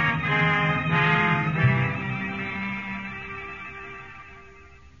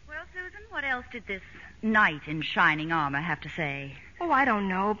 Well, Susan, what else did this knight in shining armor have to say? Oh, I don't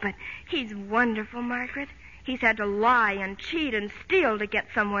know, but he's wonderful, Margaret. He's had to lie and cheat and steal to get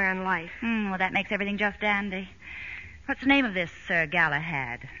somewhere in life. Well, that makes everything just dandy. What's the name of this Sir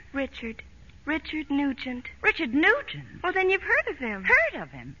Galahad? Richard Nugent. Richard Nugent? Well, then you've heard of him. Heard of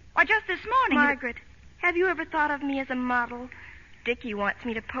him? Why, just this morning... Margaret, have you ever thought of me as a model? Dickie wants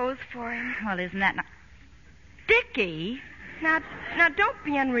me to pose for him. Well, isn't that not... Dickie? Now, don't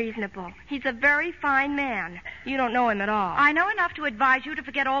be unreasonable. He's a very fine man. You don't know him at all. I know enough to advise you to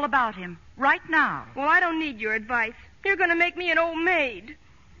forget all about him. Right now. Well, I don't need your advice. You're going to make me an old maid.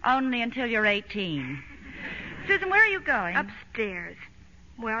 Only until you're 18. Susan, where are you going? Upstairs.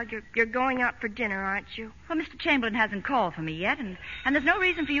 Well, you're going out for dinner, aren't you? Well, Mr. Chamberlain hasn't called for me yet, and there's no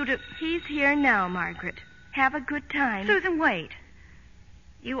reason for you to... He's here now, Margaret. Have a good time. Susan, wait.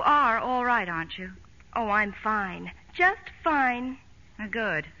 You are all right, aren't you? Oh, I'm fine. Just fine.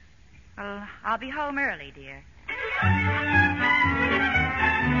 Good. Well, I'll be home early, dear.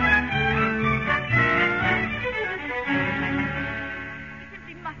 You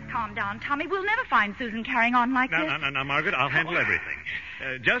simply must calm down, Tommy. We'll never find Susan carrying on like this. No, Margaret. I'll handle everything.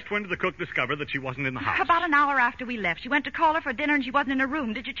 Just when did the cook discover that she wasn't in the house? About an hour after we left. She went to call her for dinner and she wasn't in her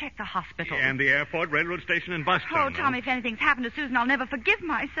room. Did you check the hospital? And the airport, railroad station, and bus terminal. Oh, Tommy, if anything's happened to Susan, I'll never forgive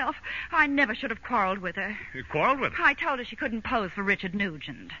myself. I never should have quarreled with her. You quarreled with her? I told her she couldn't pose for Richard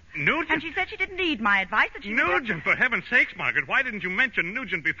Nugent. Nugent? And she said she didn't need my advice. That she Nugent, for heaven's sakes, Margaret. Why didn't you mention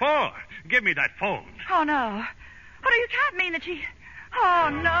Nugent before? Give me that phone. Oh, no. Oh, no, you can't mean that she... Oh,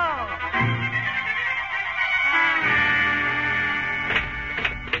 no.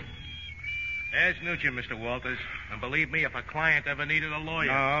 There's Nugent, Mr. Walters. And believe me, if a client ever needed a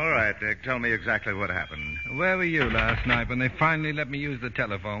lawyer... All right, Dick. Tell me exactly what happened. Where were you last night when they finally let me use the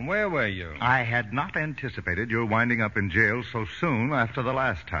telephone? Where were you? I had not anticipated your winding up in jail so soon after the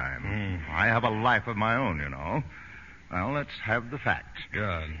last time. I have a life of my own, you know. Well, let's have the facts.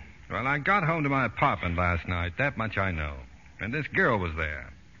 Good. Well, I got home to my apartment last night. That much I know. And this girl was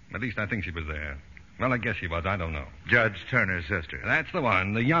there. At least I think she was there. Well, I guess she was. I don't know. Judge Turner's sister. That's the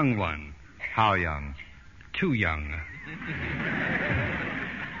one. The young one. How young? Too young.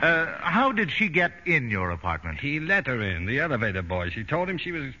 How did she get in your apartment? He let her in, the elevator boy. She told him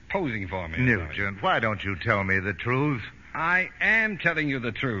she was posing for me. Nugent, why don't you tell me the truth? I am telling you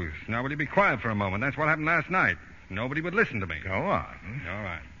the truth. Now, will you be quiet for a moment? That's what happened last night. Nobody would listen to me. Go on. All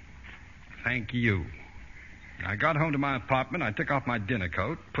right. Thank you. I got home to my apartment. I took off my dinner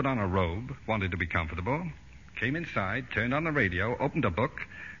coat, put on a robe, wanted to be comfortable, came inside, turned on the radio, opened a book,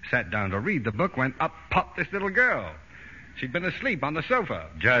 sat down to read the book, when up popped this little girl. She'd been asleep on the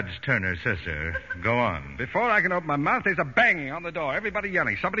sofa. Judge Turner's sister. Go on. Before I can open my mouth, there's a banging on the door. Everybody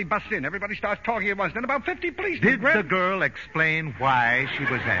yelling. Somebody busts in. Everybody starts talking at once. Then about 50 policemen. Did the girl explain why she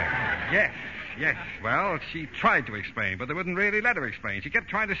was there? Yes. Well, she tried to explain, but they wouldn't really let her explain. She kept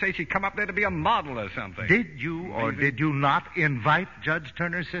trying to say she'd come up there to be a model or something. Did you or did you not invite Judge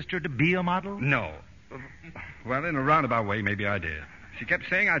Turner's sister to be a model? No. Well, in a roundabout way, maybe I did. She kept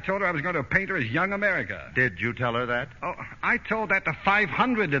saying I told her I was going to paint her as young America. Did you tell her that? Oh, I told that to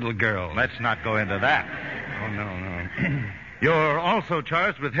 500 little girls. Let's not go into that. Oh, no. You're also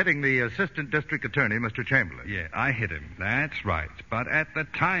charged with hitting the assistant district attorney, Mr. Chamberlain. Yeah, I hit him. That's right. But at the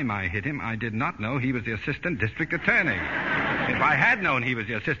time I hit him, I did not know he was the assistant district attorney. If I had known he was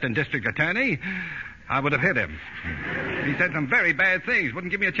the assistant district attorney, I would have hit him. He said some very bad things, wouldn't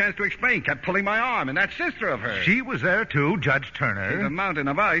give me a chance to explain, kept pulling my arm, and that sister of hers. She was there, too, Judge Turner. She's a mountain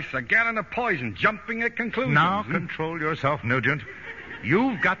of ice, a gallon of poison, jumping at conclusions. Now, control yourself, Nugent.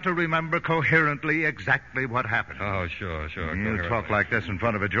 You've got to remember coherently exactly what happened. Oh, sure. You talk like this in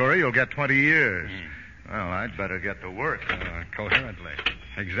front of a jury, you'll get 20 years. Well, I'd better get to work. Coherently.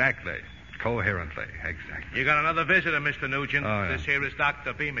 Exactly. Coherently. Exactly. You got another visitor, Mr. Nugent. Oh, yeah. This here is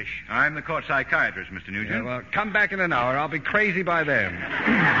Dr. Beamish. I'm the court psychiatrist, Mr. Nugent. Yeah, well, come back in an hour. I'll be crazy by then.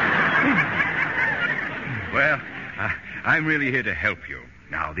 Well, I'm really here to help you.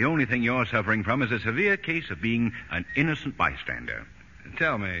 Now, the only thing you're suffering from is a severe case of being an innocent bystander.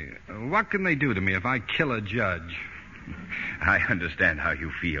 Tell me, what can they do to me if I kill a judge? I understand how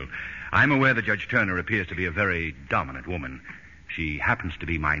you feel. I'm aware that Judge Turner appears to be a very dominant woman. She happens to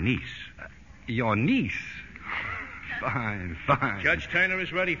be my niece. Your niece? Fine. Judge Turner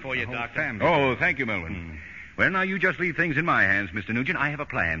is ready for you, Doctor. Family. Oh, thank you, Melvin. Well, now, you just leave things in my hands, Mr. Nugent. I have a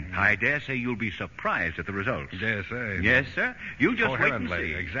plan. I dare say you'll be surprised at the results. Dare say. Yes, sir. You just wait and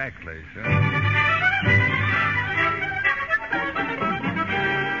see. Exactly, sir.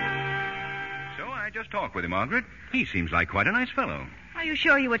 I just talked with him, Margaret. He seems like quite a nice fellow. Are you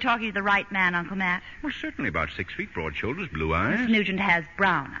sure you were talking to the right man, Uncle Matt? Well, certainly about 6 feet, broad shoulders, blue eyes. Miss Nugent has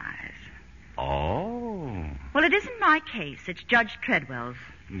brown eyes. Oh. Well, it isn't my case. It's Judge Treadwell's.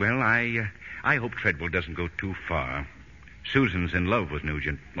 Well, I hope Treadwell doesn't go too far. Susan's in love with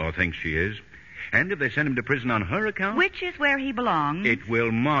Nugent, or thinks she is. And if they send him to prison on her account... Which is where he belongs. It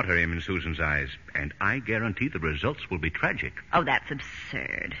will martyr him in Susan's eyes. And I guarantee the results will be tragic. Oh, that's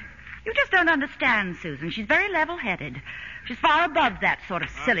absurd. You just don't understand Susan. She's very level-headed. She's far above that sort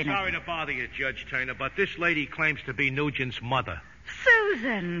of silliness. I'm sorry to bother you, Judge Turner, but this lady claims to be Nugent's mother.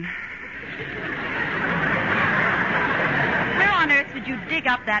 Susan! Where on earth did you dig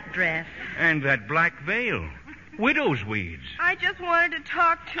up that dress? And that black veil. Widow's weeds. I just wanted to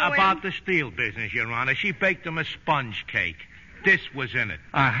talk to him. About the steel business, Your Honor. She baked him a sponge cake. This was in it.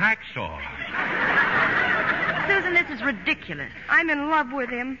 A hacksaw. Susan, this is ridiculous. I'm in love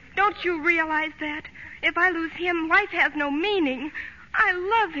with him. Don't you realize that? If I lose him, life has no meaning. I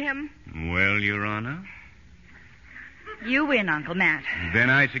love him. Well, Your Honor? You win, Uncle Matt.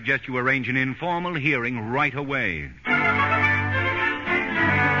 Then I suggest you arrange an informal hearing right away.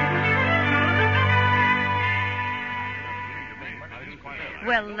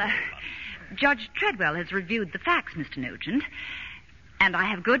 Well, Judge Treadwell has reviewed the facts, Mr. Nugent, and I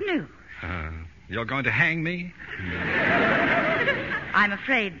have good news. You're going to hang me? I'm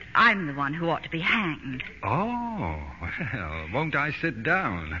afraid I'm the one who ought to be hanged. Oh, well, won't I sit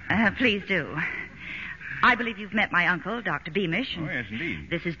down? Please do. I believe you've met my uncle, Dr. Beamish. Oh, yes, indeed.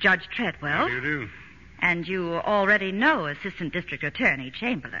 This is Judge Treadwell. How do you do? And you already know Assistant District Attorney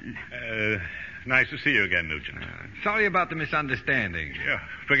Chamberlain. Nice to see you again, Nugent. Sorry about the misunderstanding. Yeah,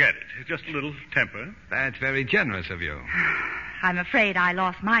 forget it. It's just a little temper. That's very generous of you. I'm afraid I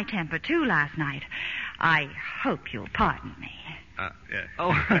lost my temper, too, last night. I hope you'll pardon me. Yeah.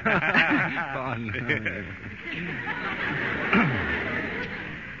 Oh, pardon.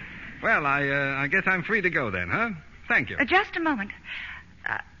 Well, I guess I'm free to go then, huh? Thank you. Just a moment.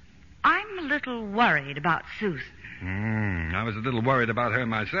 I'm a little worried about Susan. I was a little worried about her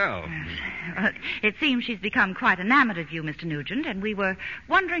myself. It seems she's become quite enamored of you, Mr. Nugent, and we were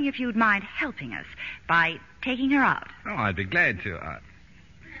wondering if you'd mind helping us by taking her out. Oh, I'd be glad to.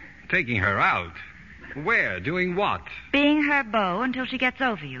 Taking her out? Where? Doing what? Being her beau until she gets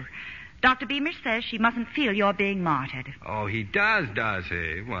over you. Dr. Beamish says she mustn't feel you're being martyred. Oh, he does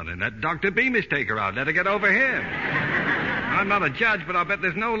he? Well, then let Dr. Beamish take her out. Let her get over him. I'm not a judge, but I'll bet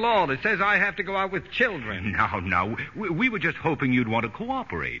there's no law that says I have to go out with children. No. We were just hoping you'd want to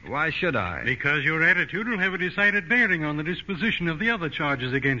cooperate. Why should I? Because your attitude will have a decided bearing on the disposition of the other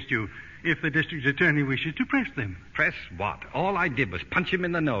charges against you, if the district attorney wishes to press them. Press what? All I did was punch him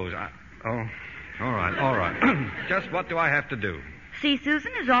in the nose. Oh, all right. Just what do I have to do? See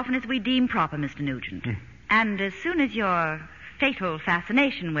Susan as often as we deem proper, Mr. Nugent. And as soon as your fatal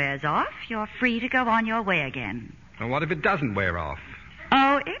fascination wears off, you're free to go on your way again. Well, what if it doesn't wear off?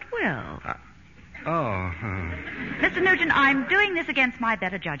 Oh, it will. Mr. Nugent, I'm doing this against my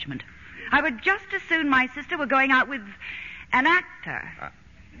better judgment. I would just as soon my sister were going out with an actor.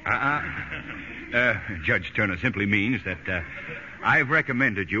 Judge Turner simply means that I've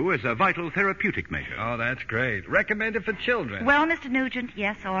recommended you as a vital therapeutic measure. Oh, that's great. Recommended for children. Well, Mr. Nugent,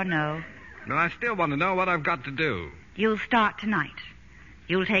 yes or no? But I still want to know what I've got to do. You'll start tonight.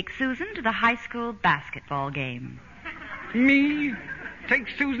 You'll take Susan to the high school basketball game. Me? Take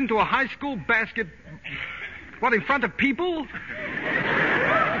Susan to a high school What, in front of people?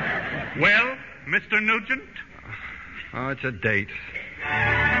 Well, Mr. Nugent? Oh, it's a date.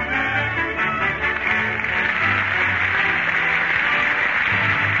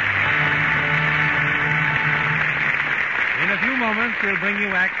 In a few moments, we'll bring you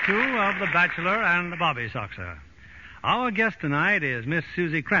Act Two of The Bachelor and the Bobby Soxer. Our guest tonight is Miss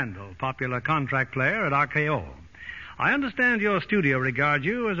Susie Crandall, popular contract player at RKO. I understand your studio regards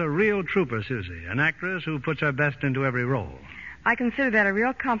you as a real trooper, Susie, an actress who puts her best into every role. I consider that a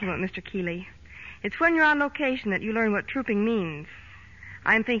real compliment, Mr. Keeley. It's when you're on location that you learn what trooping means.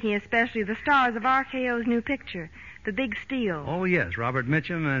 I'm thinking especially of the stars of RKO's new picture, The Big Steal. Oh, yes, Robert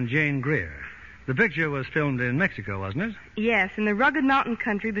Mitchum and Jane Greer. The picture was filmed in Mexico, wasn't it? Yes, in the rugged mountain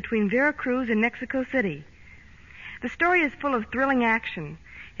country between Veracruz and Mexico City. The story is full of thrilling action.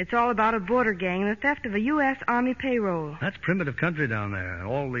 It's all about a border gang and the theft of a U.S. Army payroll. That's primitive country down there.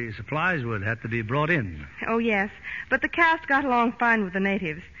 All the supplies would have to be brought in. Oh, yes, but the cast got along fine with the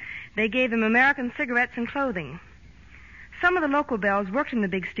natives. They gave them American cigarettes and clothing. Some of the local belles worked in The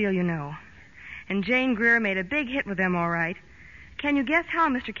Big Steal, you know. And Jane Greer made a big hit with them, all right. Can you guess how,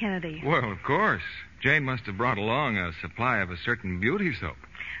 Mr. Kennedy? Well, of course. Jane must have brought along a supply of a certain beauty soap.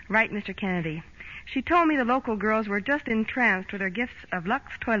 Right, Mr. Kennedy. She told me the local girls were just entranced with their gifts of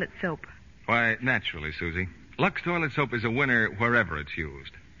Lux toilet soap. Why, naturally, Susie. Lux toilet soap is a winner wherever it's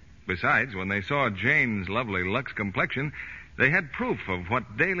used. Besides, when they saw Jane's lovely Lux complexion, they had proof of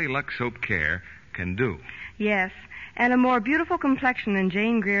what daily Lux soap care can do. Yes, and a more beautiful complexion than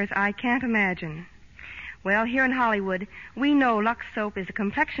Jane Greer's I can't imagine. Well, here in Hollywood, we know Lux soap is a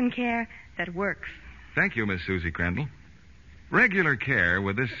complexion care that works. Thank you, Miss Susie Crandall. Regular care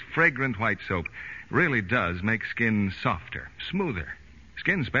with this fragrant white soap really does make skin softer, smoother.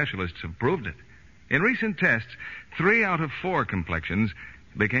 Skin specialists have proved it. In recent tests, 3 out of 4 complexions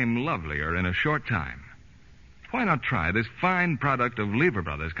became lovelier in a short time. Why not try this fine product of Lever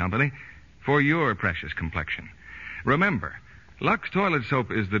Brothers Company for your precious complexion? Remember, Lux toilet soap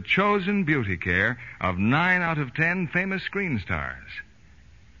is the chosen beauty care of 9 out of 10 famous screen stars.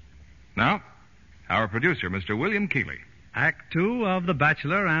 Now, our producer, Mr. William Keeley. Act Two of The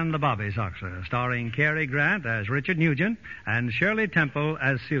Bachelor and the Bobby Soxer, starring Cary Grant as Richard Nugent and Shirley Temple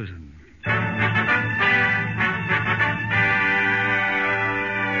as Susan.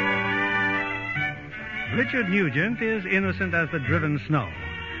 Richard Nugent is innocent as the driven snow,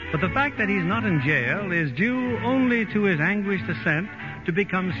 but the fact that he's not in jail is due only to his anguished ascent to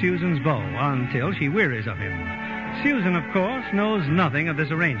become Susan's beau until she wearies of him. Susan, of course, knows nothing of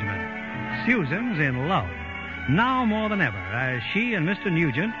this arrangement. Susan's in love, now more than ever, as she and Mr.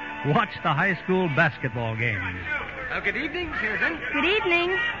 Nugent watch the high school basketball game. Oh, good evening, Susan. Good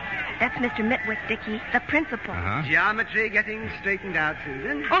evening. That's Mr. Mitwick, Dickie, the principal. Geometry getting straightened out,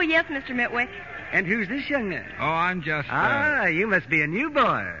 Susan. Oh, yes, Mr. Mitwick. And who's this young man? Oh, I'm just... you must be a new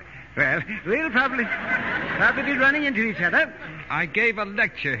boy. Well, we'll probably be running into each other. I gave a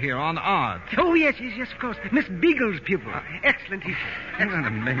lecture here on art. Oh, yes, of course. Miss Beagle's pupil. Excellent teacher. Isn't that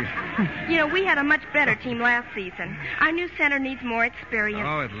amazing? You know, we had a much better team last season. Our new center needs more experience.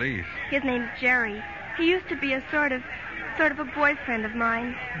 Oh, at least. His name's Jerry. He used to be a sort of a boyfriend of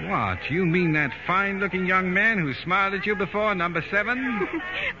mine. What? You mean that fine-looking young man who smiled at you before, number 7?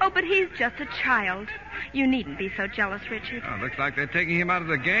 Oh, but he's just a child. You needn't be so jealous, Richard. Oh, looks like they're taking him out of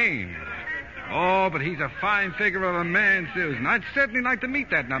the game. Oh, but he's a fine figure of a man, Susan. I'd certainly like to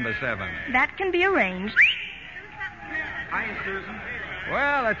meet that number 7. That can be arranged. Hi, Susan.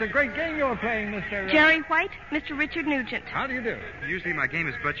 Well, that's a great game you're playing, Mr. Jerry White, Mr. Richard Nugent. How do you do? Usually my game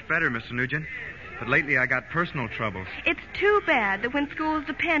is much better, Mr. Nugent. But lately I got personal troubles. It's too bad that when schools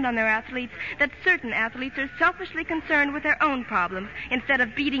depend on their athletes, that certain athletes are selfishly concerned with their own problems instead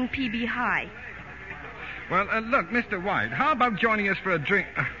of beating PB High. Well, look, Mr. White, how about joining us for a drink?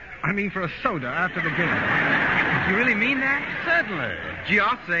 For a soda after the game. You really mean that? Certainly. Gee,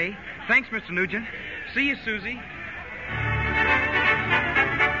 I'll say. Thanks, Mr. Nugent. See you, Susie.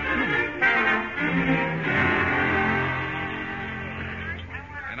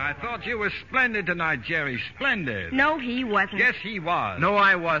 And I thought you were splendid tonight, Jerry. Splendid. No, he wasn't. Yes, he was. No,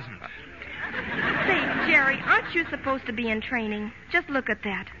 I wasn't. Say, Jerry, aren't you supposed to be in training? Just look at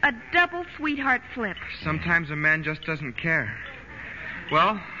that. A double sweetheart flip. Sometimes a man just doesn't care.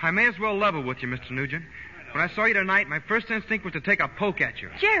 Well, I may as well level with you, Mr. Nugent. When I saw you tonight, my first instinct was to take a poke at you.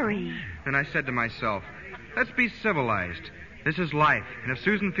 Jerry. Then I said to myself, let's be civilized. This is life, and if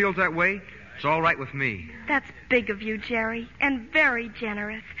Susan feels that way, It's all right with me. That's big of you, Jerry, and very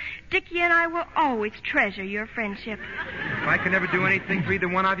generous. Dickie and I will always treasure your friendship. If I can ever do anything for either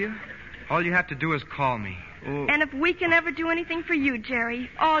one of you, all you have to do is call me. Oh. And if we can ever do anything for you, Jerry,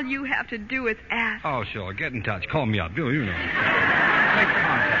 all you have to do is ask. Oh, sure. Get in touch. Call me up. You know. Make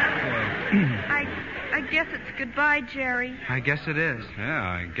contact. I guess it's goodbye, Jerry. I guess it is. Yeah,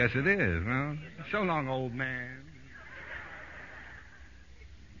 I guess it is. Well, so long, old man.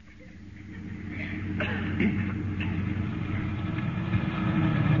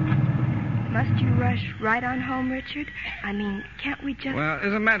 Must you rush right on home, Richard? I mean, can't we just... Well,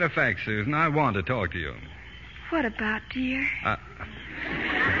 as a matter of fact, Susan, I want to talk to you. What about, dear?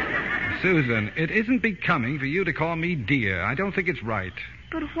 Susan, it isn't becoming for you to call me dear. I don't think it's right.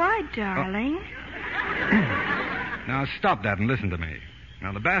 But why, darling? Now, stop that and listen to me.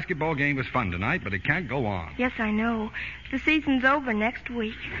 Now, the basketball game was fun tonight, but it can't go on. Yes, I know. The season's over next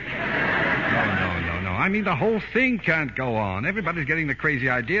week. No. I mean, the whole thing can't go on. Everybody's getting the crazy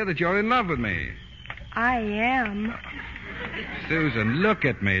idea that you're in love with me. I am. Susan, look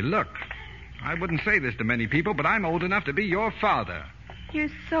at me. Look. I wouldn't say this to many people, but I'm old enough to be your father. You're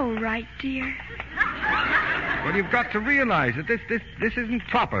so right, dear. Well, you've got to realize that this isn't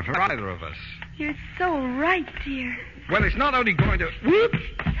proper for either of us. You're so right, dear. Well, it's not only going to... Whoops!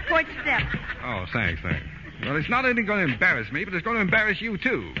 Point step. Oh, thanks. Well, it's not only going to embarrass me, but it's going to embarrass you,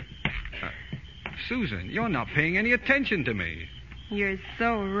 too. Susan, you're not paying any attention to me. You're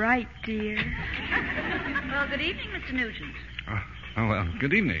so right, dear. Well, good evening, Mr. Nugent. Oh, well,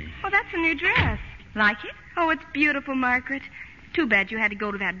 good evening. Oh, that's a new dress. Like it? Oh, it's beautiful, Margaret. Too bad you had to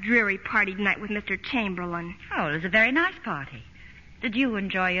go to that dreary party tonight with Mr. Chamberlain. Oh, it was a very nice party. Did you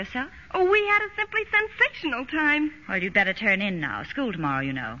enjoy yourself? Oh, we had a simply sensational time. Well, you'd better turn in now. School tomorrow,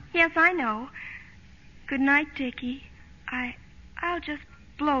 you know. Yes, I know. Good night, Dickie. I'll just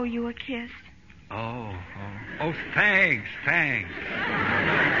blow you a kiss. Oh, thanks.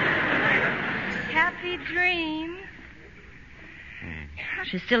 Happy dreams.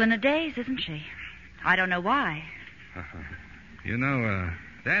 She's still in a daze, isn't she? I don't know why. You know,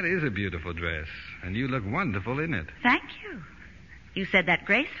 that is a beautiful dress, and you look wonderful in it. Thank you. You said that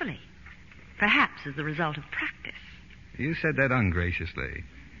gracefully. Perhaps as the result of practice. You said that ungraciously.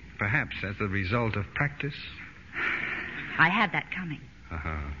 Perhaps as the result of practice. I had that coming.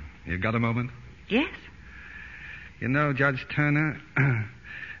 You got a moment? Yes. You know, Judge Turner,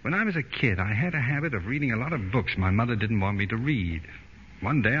 when I was a kid, I had a habit of reading a lot of books my mother didn't want me to read.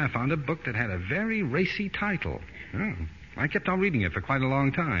 One day I found a book that had a very racy title. I kept on reading it for quite a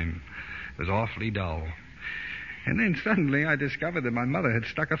long time. It was awfully dull. And then suddenly I discovered that my mother had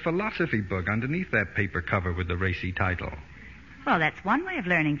stuck a philosophy book underneath that paper cover with the racy title. Well, that's one way of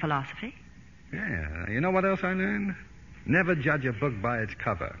learning philosophy. Yeah. You know what else I learned? Never judge a book by its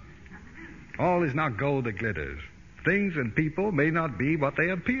cover. All is not gold that glitters. Things and people may not be what they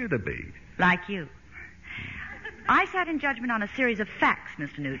appear to be. Like you. I sat in judgment on a series of facts,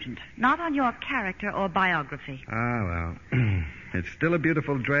 Mr. Nugent, not on your character or biography. Well, it's still a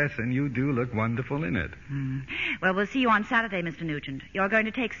beautiful dress, and you do look wonderful in it. Well, we'll see you on Saturday, Mr. Nugent. You're going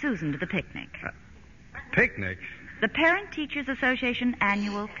to take Susan to the picnic. Picnic? The Parent Teachers Association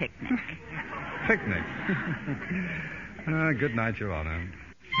annual picnic. Picnic. Good night, Your Honor.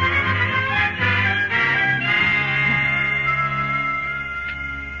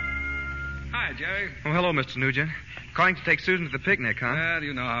 Hi, Jerry. Oh, hello, Mr. Nugent. Calling to take Susan to the picnic, huh? Well,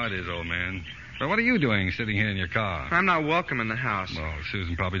 you know how it is, old man. But what are you doing sitting here in your car? I'm not welcome in the house. Well,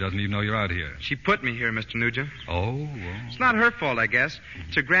 Susan probably doesn't even know you're out here. She put me here, Mr. Nugent. Oh, well. It's not her fault, I guess.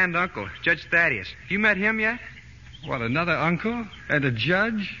 It's her granduncle, Judge Thaddeus. Have you met him yet? What, another uncle? And a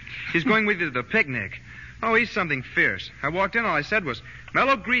judge? He's going with you to the picnic. Oh, he's something fierce. I walked in, all I said was,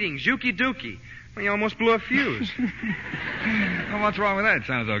 "Mellow greetings, Yuki Dookie." Well, he almost blew a fuse. Well, what's wrong with that?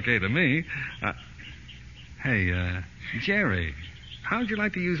 Sounds okay to me. Hey, Jerry, how'd you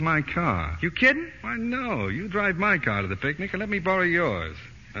like to use my car? You kidding? Why, no. You drive my car to the picnic and let me borrow yours.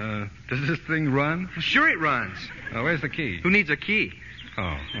 Does this thing run? Well, sure it runs. Oh, where's the key? Who needs a key? Oh,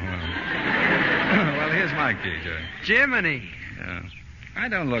 well. Well, here's my key, Jerry. Jiminy. Yeah. I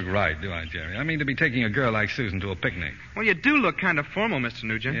don't look right, do I, Jerry? I mean, to be taking a girl like Susan to a picnic. Well, you do look kind of formal, Mr.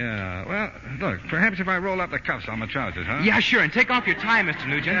 Nugent. Yeah. Well, look, perhaps if I roll up the cuffs on my trousers, huh? Yeah, sure, and take off your tie, Mr.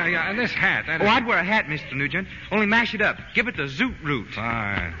 Nugent. Yeah, and this hat. I'd wear a hat, Mr. Nugent. Only mash it up. Give it the zoot root.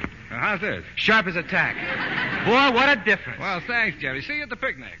 Fine. Now, how's this? Sharp as a tack. Boy, what a difference. Well, thanks, Jerry. See you at the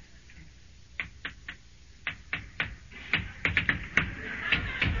picnic.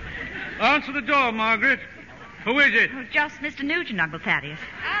 Answer the door, Margaret. Who is it? Oh, just Mr. Nugent, Uncle Thaddeus.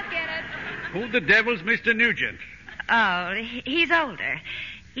 I'll get it. Who the devil's Mr. Nugent? Oh, he's older.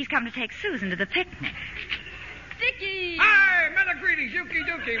 He's come to take Susan to the picnic. Dickie! Hi, men of greetings, Yuki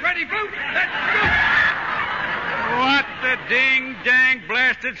Dookie. Ready, Flute? Let's go! What the ding-dang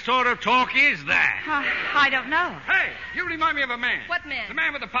blasted sort of talk is that? I don't know. Hey, you remind me of a man. What man? The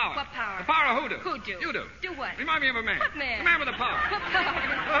man with the power. What power? The power of hoodoo. Hoodoo. You do. Do what? Remind me of a man. What man? The man with the power. What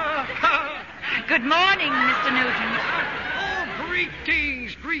power? Good morning, Mr. Nugent. Oh,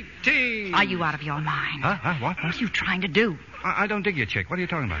 greetings, greetings. Are you out of your mind? Huh? What? What are you trying to do? I don't dig you, chick. What are you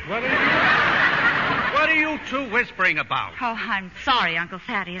talking about? What are you two whispering about? Oh, I'm sorry, Uncle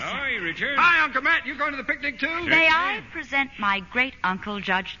Thaddeus. Hi, Richard. Hi, Uncle Matt. You going to the picnic, too? May I present my great-uncle,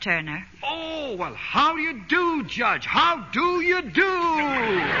 Judge Turner? Oh, well, how do you do, Judge? How do you do?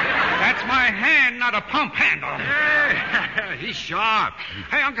 That's my hand, not a pump handle. Hey, he's sharp.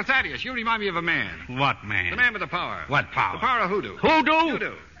 Hey, Uncle Thaddeus, you remind me of a man. What man? The man with the power. What power? The power of hoodoo. Hoodoo?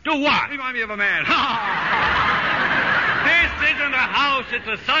 Hoodoo. Do what? Remind me of a man. This isn't a house, it's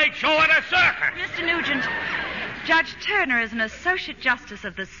a sideshow at a circus. Mr. Nugent, Judge Turner is an Associate Justice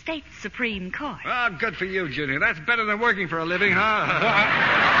of the State Supreme Court. Well, good for you, Junior. That's better than working for a living, huh?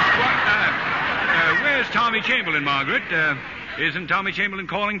 Where's Tommy Chamberlain, Margaret? Isn't Tommy Chamberlain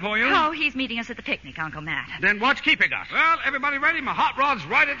calling for you? Oh, he's meeting us at the picnic, Uncle Matt. Then what's keeping us? Well, everybody ready? My hot rod's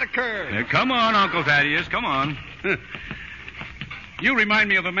right at the curb. Come on, Uncle Thaddeus, come on. You remind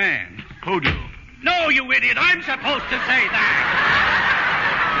me of a man. Hoodoo. No, you idiot. I'm supposed to say that.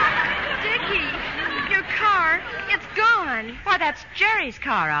 Dickie, your car, it's gone. Why, that's Jerry's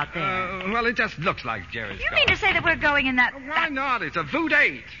car out there. Well, it just looks like Jerry's You car. mean to say that we're going in that... Why not? It's a Voot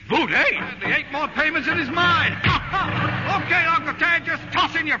 8. Voot 8? The 8 more payments in his mind. Okay, Uncle Tad, just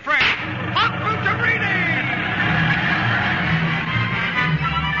toss in your friend. Up to reading!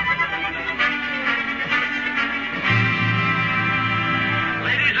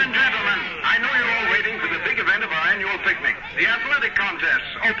 Ladies and gentlemen, I know you're all waiting for the big event of our annual picnic, the athletic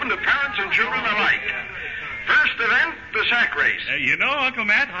contests, open to parents and children alike. First event, the sack race. You know, Uncle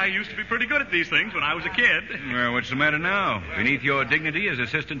Matt, I used to be pretty good at these things when I was a kid. Well, what's the matter now? Beneath your dignity as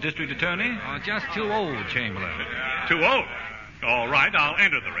Assistant District Attorney? Oh, just too old, Chamberlain. Too old. All right, I'll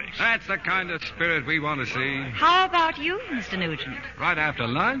enter the race. That's the kind of spirit we want to see. How about you, Mr. Nugent? Right after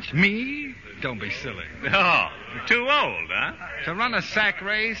lunch? Me? Don't be silly. Oh, too old, huh? To run a sack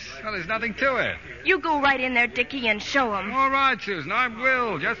race? Well, there's nothing to it. You go right in there, Dickie, and show him. All right, Susan, I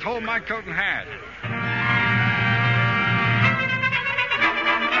will. Just hold my coat and hat.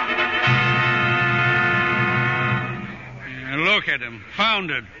 Look at him,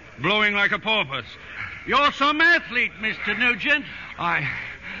 foundered, blowing like a porpoise. You're some athlete, Mr. Nugent.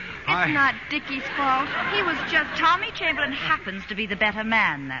 It's not Dickie's fault. He was just... Tommy Chamberlain happens to be the better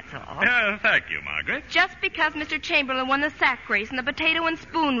man, that's all. Thank you, Margaret. Just because Mr. Chamberlain won the sack race and the potato and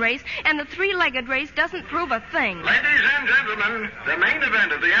spoon race and the three-legged race doesn't prove a thing. Ladies and gentlemen, the main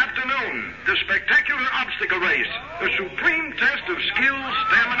event of the afternoon, the spectacular obstacle race, the supreme test of skill,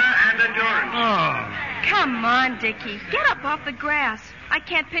 stamina, and endurance. Oh. Come on, Dickie. Get up off the grass. I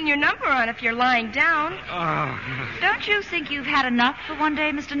can't pin your number on if you're lying down. Oh. Don't you think you've had enough for one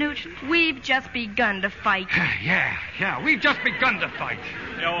day, Mr. Nugent? We've just begun to fight. Yeah, we've just begun to fight.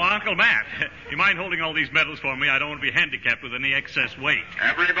 Uncle Matt, you mind holding all these medals for me? I don't want to be handicapped with any excess weight.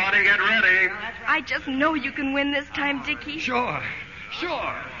 Everybody get ready. I just know you can win this time, Dickie. Sure.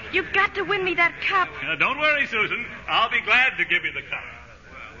 You've got to win me that cup. Don't worry, Susan. I'll be glad to give you the cup.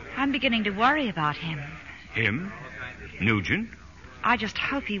 I'm beginning to worry about him. Him? Nugent? I just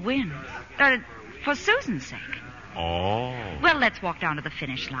hope he wins. For Susan's sake. Oh. Well, let's walk down to the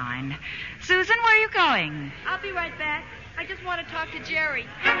finish line. Susan, where are you going? I'll be right back. I just want to talk to Jerry.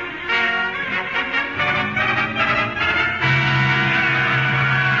 And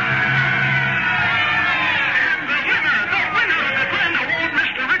the winner of the grand award,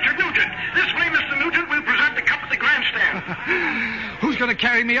 Mr. Richard Nugent. This way, Mr. Nugent, will present the cup at the grandstand. Who's going to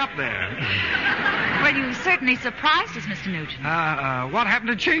carry me up there? Well, you certainly surprised us, Mr. Nugent. What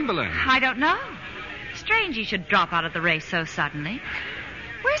happened to Chamberlain? I don't know. Strange he should drop out of the race so suddenly.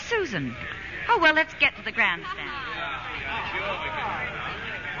 Where's Susan? Oh, well, let's get to the grandstand.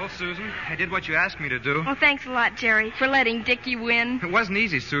 Well, Susan, I did what you asked me to do. Oh, thanks a lot, Jerry, for letting Dickie win. It wasn't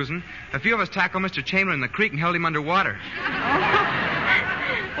easy, Susan. A few of us tackled Mr. Chamberlain in the creek and held him underwater.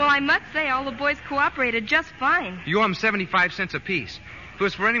 Well, I must say all the boys cooperated just fine. You owe him 75 cents apiece. If it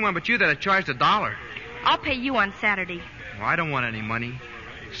was for anyone but you, they'd have charged $1. I'll pay you on Saturday. Well, I don't want any money.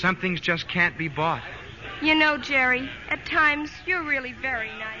 Some things just can't be bought. You know, Jerry, at times you're really very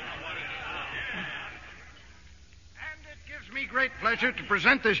nice. Gives me great pleasure to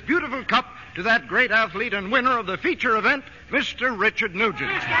present this beautiful cup to that great athlete and winner of the feature event, Mr. Richard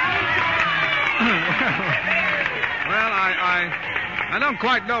Nugent. Well, I don't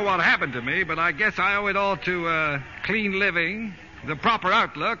quite know what happened to me, but I guess I owe it all to clean living, the proper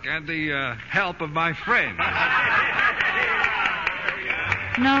outlook, and the help of my friends.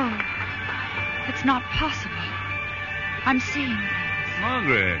 No, it's not possible. I'm seeing things.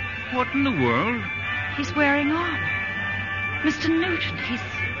 Margaret, what in the world? He's wearing armor. Mr. Nugent,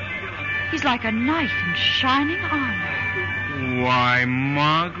 he's like a knight in shining armor. Why,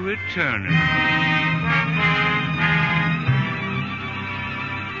 Margaret Turner.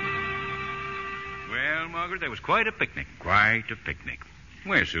 Well, Margaret, that was quite a picnic. Quite a picnic.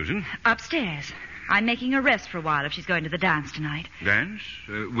 Where, Susan? Upstairs. I'm making a rest for a while if she's going to the dance tonight. Dance?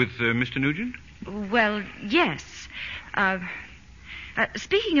 With Mr. Nugent? Well, yes.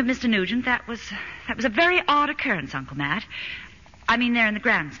 Speaking of Mr. Nugent, that was a very odd occurrence, Uncle Matt. I mean, there in the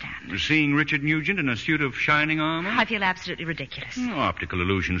grandstand. Seeing Richard Nugent in a suit of shining armor? I feel absolutely ridiculous. Optical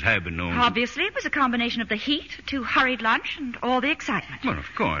illusions have been known. Obviously, it was a combination of the heat, too hurried lunch, and all the excitement. Well,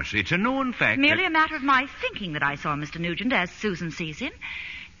 of course. It's a known fact. Merely a matter of my thinking that I saw Mr. Nugent as Susan sees him.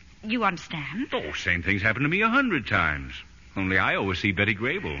 You understand? Oh, same thing's happened to me 100 times. Only I always see Betty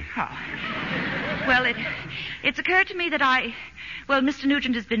Grable. Oh. Well, it's occurred to me that Mr.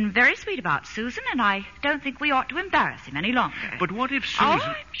 Nugent has been very sweet about Susan, and I don't think we ought to embarrass him any longer. But what if Susan... Oh,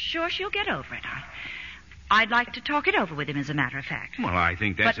 I'm sure she'll get over it. I'd like to talk it over with him, as a matter of fact. Well, I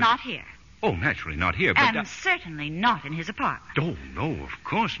think that's... But not here. Oh, naturally not here, but... And certainly not in his apartment. Oh, no, of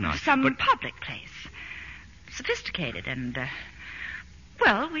course not. Some public place. Sophisticated and,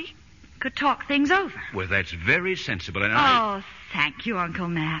 we could talk things over. Well, that's very sensible, and Oh, thank you, Uncle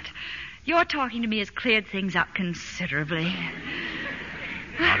Matt. Your talking to me has cleared things up considerably.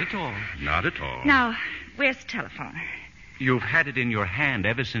 Not at all. Not at all. Now, where's the telephone? You've had it in your hand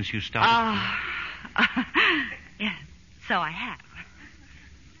ever since you started. Yes, so I have.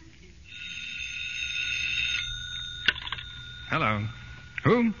 Hello.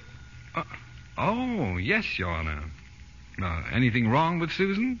 Who? Oh, yes, Your Honor. Anything wrong with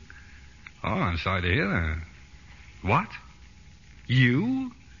Susan? Oh, I'm sorry to hear that. What?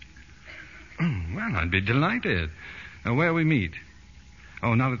 You? Well, I'd be delighted. Where we meet?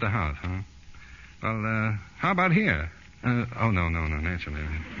 Oh, not at the house, huh? Well, how about here? No, naturally.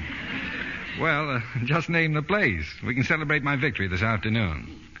 Well, just name the place. We can celebrate my victory this afternoon.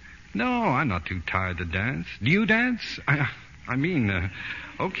 No, I'm not too tired to dance. Do you dance?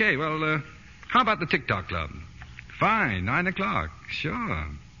 Okay, well, how about the TikTok Club? Fine, 9 o'clock. Sure.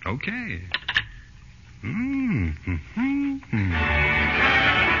 Okay.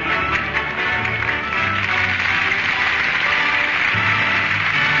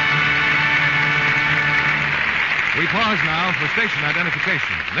 We pause now for station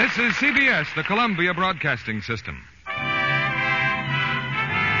identification. This is CBS, the Columbia Broadcasting System.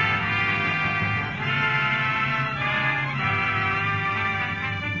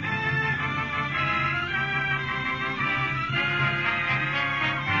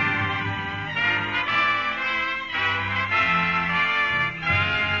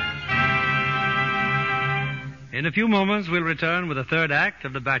 In a few moments, we'll return with the third act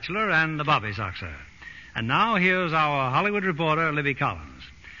of The Bachelor and the Bobby Soxer. And now, here's our Hollywood reporter, Libby Collins.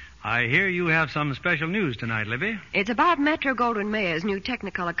 I hear you have some special news tonight, Libby. It's about Metro-Goldwyn-Mayer's new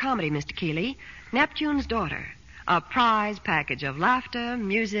Technicolor comedy, Mr. Keeley, Neptune's Daughter. A prize package of laughter,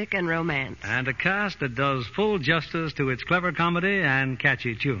 music, and romance. And a cast that does full justice to its clever comedy and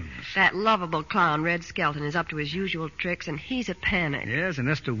catchy tunes. That lovable clown, Red Skelton, is up to his usual tricks, and he's a panic. Yes, and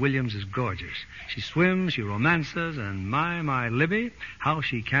Esther Williams is gorgeous. She swims, she romances, and my, Libby, how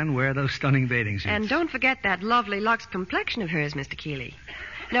she can wear those stunning bathing suits. And don't forget that lovely Lux complexion of hers, Mr. Keeley.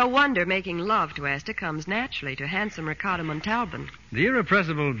 No wonder making love to Esther comes naturally to handsome Ricardo Montalban. The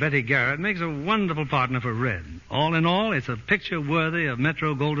irrepressible Betty Garrett makes a wonderful partner for Red. All in all, it's a picture worthy of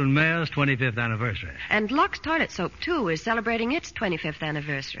Metro-Goldwyn-Mayer's 25th anniversary. And Lux Toilet Soap, too, is celebrating its 25th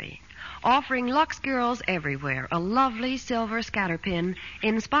anniversary. Offering Lux girls everywhere a lovely silver scatter pin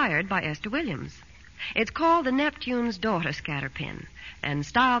inspired by Esther Williams. It's called the Neptune's Daughter scatter pin, and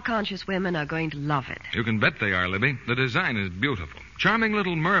style-conscious women are going to love it. You can bet they are, Libby. The design is beautiful. Charming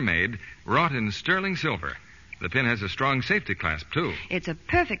little mermaid wrought in sterling silver. The pin has a strong safety clasp, too. It's a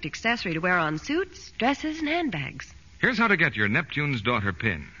perfect accessory to wear on suits, dresses, and handbags. Here's how to get your Neptune's Daughter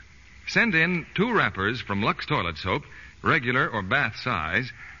pin. Send in 2 wrappers from Lux Toilet Soap, regular or bath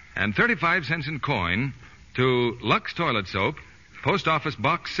size, and 35 cents in coin to Lux Toilet Soap, Post Office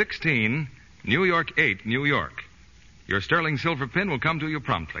Box 16, New York 8, New York. Your sterling silver pin will come to you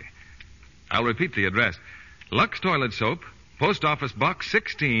promptly. I'll repeat the address. Lux Toilet Soap, Post Office Box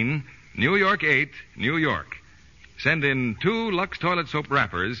 16, New York 8, New York. Send in 2 Lux toilet soap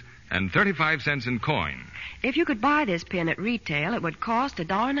wrappers and 35 cents in coin. If you could buy this pin at retail, it would cost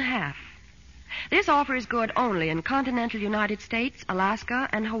 $1.50. This offer is good only in continental United States, Alaska,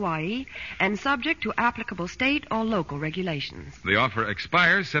 and Hawaii, and subject to applicable state or local regulations. The offer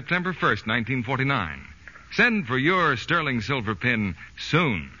expires September 1st, 1949. Send for your sterling silver pin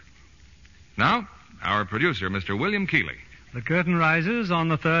soon. Now, our producer, Mr. William Keeley. The curtain rises on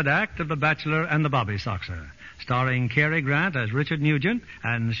the third act of The Bachelor and the Bobby Soxer, starring Cary Grant as Richard Nugent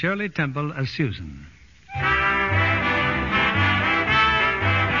and Shirley Temple as Susan.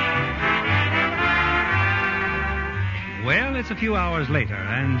 Well, it's a few hours later,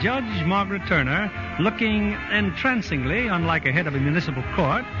 and Judge Margaret Turner, looking entrancingly unlike a head of a municipal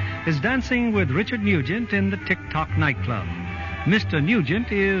court, is dancing with Richard Nugent in the Tick-Tock nightclub. Mr.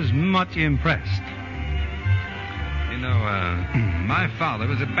 Nugent is much impressed. You know, my father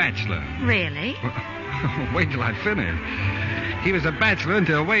was a bachelor. Really? Wait till I finish. He was a bachelor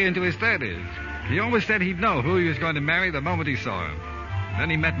until way into his 30s. He always said he'd know who he was going to marry the moment he saw her. Then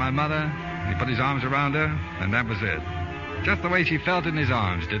he met my mother, he put his arms around her, and that was it. Just the way she felt in his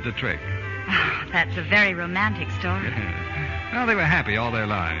arms did the trick. Oh, that's a very romantic story. Well, they were happy all their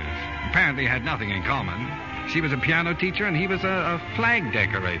lives. Apparently had nothing in common. She was a piano teacher and he was a flag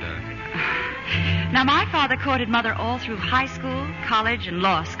decorator. Now, my father courted Mother all through high school, college, and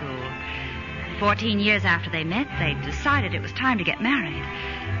law school. 14 years after they met, they decided it was time to get married.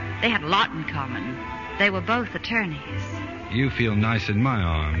 They had a lot in common. They were both attorneys. You feel nice in my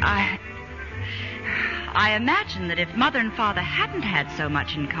arms. I imagine that if Mother and Father hadn't had so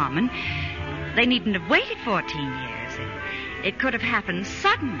much in common, they needn't have waited 14 years. It could have happened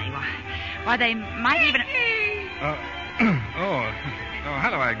suddenly. Why, they might even...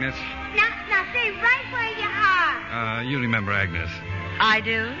 hello, Agnes. Now, stay right where you are. You remember Agnes. I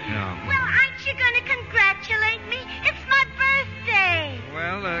do? Yeah. Well, aren't you going to congratulate me? It's my birthday.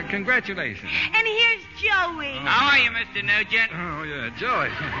 Well, congratulations. And here's Joey. How are you, Mr. Nugent? Oh, yeah, Joey.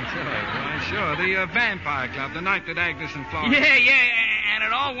 Why, sure. The Vampire Club, the night that Agnes and Florence... Yeah, and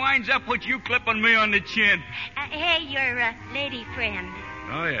it all winds up with you clipping me on the chin. Hey, your lady friend.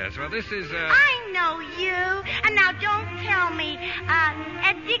 Oh, yes. Well, this is, I know you. And now don't tell me.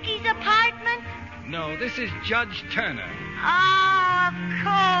 At Dickie's apartment? No, this is Judge Turner. Oh, of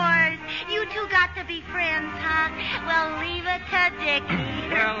course. You two got to be friends, huh? Well, leave it to Dickie.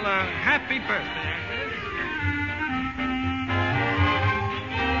 Well, happy birthday, Agnes.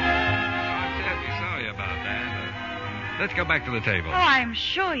 I'm terribly sorry about that. Let's go back to the table. Oh, I'm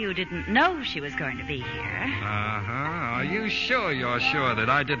sure you didn't know she was going to be here. Uh-huh. Are you sure you're sure that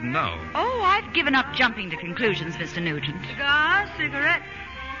I didn't know? Oh, I've given up jumping to conclusions, Mr. Nugent. Cigar, cigarette.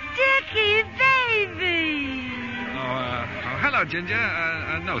 Dickie, baby. Hello, Ginger.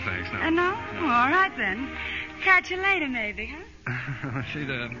 No, thanks, no. No? All right, then. Catch you later, maybe, huh? She's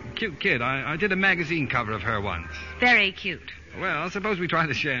a cute kid. I did a magazine cover of her once. Very cute. Well, suppose we try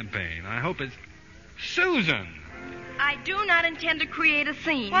the champagne. I hope it's... Susan! I do not intend to create a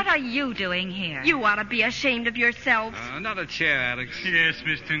scene. What are you doing here? You ought to be ashamed of yourselves. Another chair, Alex. Yes,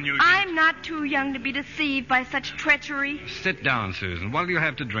 Mr. Nugent. I'm not too young to be deceived by such treachery. Sit down, Susan. What do you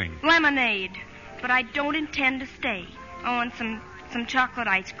have to drink? Lemonade. But I don't intend to stay. Oh, and some chocolate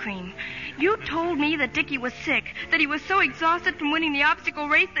ice cream. You told me that Dickie was sick, that he was so exhausted from winning the obstacle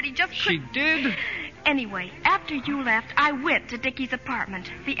race that he just couldn't... She did? Anyway, after you left, I went to Dickie's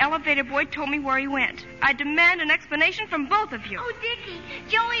apartment. The elevator boy told me where he went. I demand an explanation from both of you. Oh, Dickie,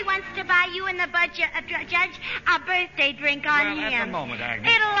 Joey wants to buy you and the judge a birthday drink on him. At the moment,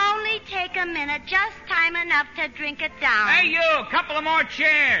 Agnes. It'll only take a minute, just time enough to drink it down. Hey, you, a couple of more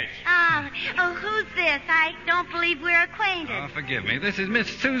chairs. Oh, who's this? I don't believe we're acquainted. Oh, forgive me. This is Miss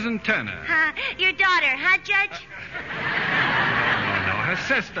Susan Turner. Your daughter, huh, Judge? No, her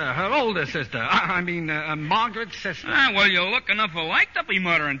sister, her older sister. I mean, Margaret's sister. Well, you look enough alike to be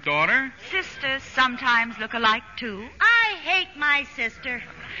mother and daughter. Sisters sometimes look alike, too. I hate my sister.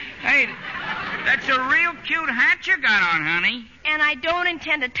 Hey, that's a real cute hat you got on, honey. And I don't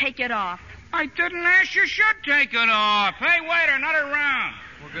intend to take it off. I didn't ask you should take it off. Hey, waiter, another round.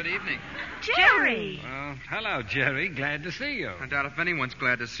 Well, good evening. Jerry! Well, hello, Jerry. Glad to see you. I doubt if anyone's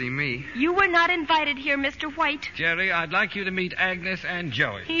glad to see me. You were not invited here, Mr. White. Jerry, I'd like you to meet Agnes and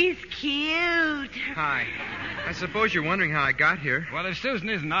Joey. He's cute. Hi. I suppose you're wondering how I got here. Well, if Susan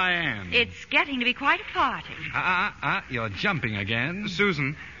isn't, I am. It's getting to be quite a party. You're jumping again.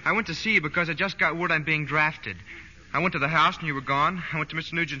 Susan, I went to see you because I just got word I'm being drafted. I went to the house and you were gone. I went to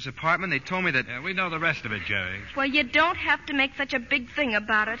Mr. Nugent's apartment. They told me that... Yeah, we know the rest of it, Jerry. Well, you don't have to make such a big thing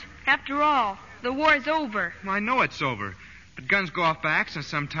about it. After all, the war's over. Well, I know it's over. But guns go off by accident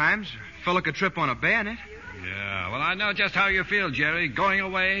sometimes. A fellow could trip on a bayonet. Yeah, well, I know just how you feel, Jerry. Going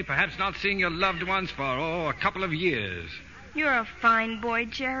away, perhaps not seeing your loved ones for, a couple of years. You're a fine boy,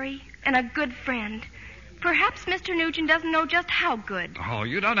 Jerry, and a good friend. Perhaps Mr. Nugent doesn't know just how good. Oh,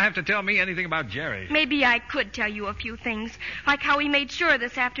 you don't have to tell me anything about Jerry. Maybe I could tell you a few things, like how he made sure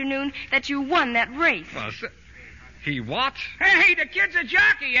this afternoon that you won that race. He what? Hey, the kid's a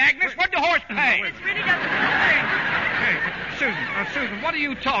jockey, Agnes. What'd the horse pay? It really doesn't Hey, Susan, what are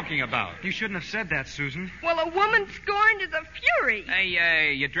you talking about? You shouldn't have said that, Susan. Well, a woman scorned is a fury.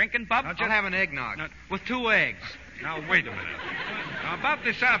 Hey, you drinking, Bub? I'll have an eggnog with 2 eggs. Now, wait a minute. Now, about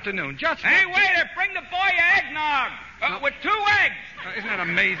this afternoon, just... Hey, waiter, bring the boy eggnog with 2 eggs. Isn't that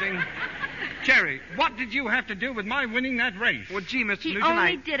amazing? Jerry, what did you have to do with my winning that race? Well, gee, Mr. He Nugent,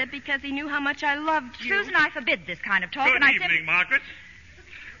 only did it because he knew how much I loved you. Susan, I forbid this kind of talk. Good and I evening, Margaret.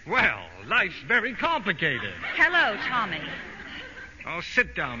 Well, life's very complicated. Hello, Tommy. Oh,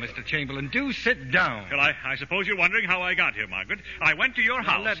 sit down, Mr. Chamberlain. Do sit down. Well, I suppose you're wondering how I got here, Margaret. I went to your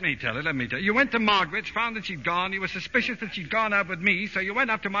house. Let me tell you. You went to Margaret's, found that she'd gone. You were suspicious that she'd gone out with me, so you went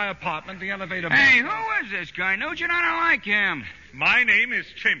up to my apartment, the elevator... Hey, who is this guy, Nugent? I don't like him. My name is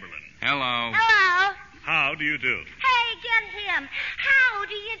Chamberlain. Hello. Hello. How do you do? Hey, get him. How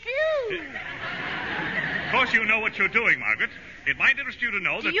do you do? Of course you know what you're doing, Margaret. It might interest you to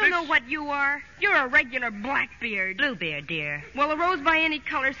know that Do you know what you are? You're a regular Blackbeard. Bluebeard, dear. Well, a rose by any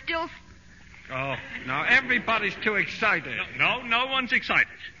color still... Oh, now everybody's too excited. No one's excited.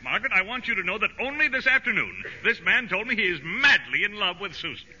 Margaret, I want you to know that only this afternoon, this man told me he is madly in love with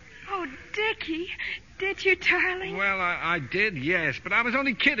Susan. Oh, Dickie. Did you, darling? Well, I did, yes, but I was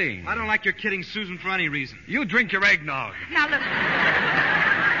only kidding. I don't like your kidding Susan for any reason. You drink your eggnog. Now, look.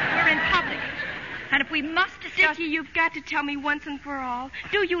 We're in public. And if we must discuss... Dickie, you've got to tell me once and for all.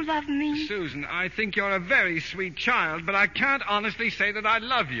 Do you love me? Susan, I think you're a very sweet child, but I can't honestly say that I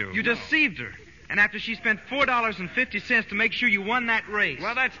love you. You deceived her. And after she spent $4.50 to make sure you won that race.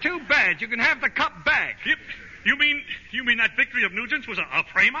 Well, that's too bad. You can have the cup back. Yep. You mean that victory of Nugent's was a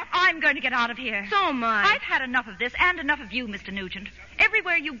frame-up? I'm going to get out of here. So am I. I've had enough of this and enough of you, Mr. Nugent.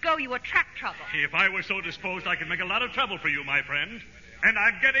 Everywhere you go, you attract trouble. If I were so disposed, I could make a lot of trouble for you, my friend. And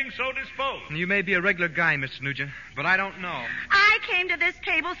I'm getting so disposed. You may be a regular guy, Mr. Nugent, but I don't know. I came to this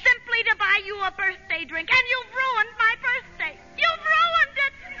table simply to buy you a birthday drink, and you've ruined my birthday. You've ruined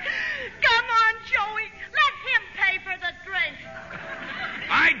it. Come on, Joey. Let him pay for the drink.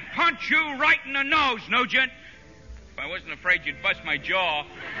 I'd punch you right in the nose, Nugent. If I wasn't afraid you'd bust my jaw.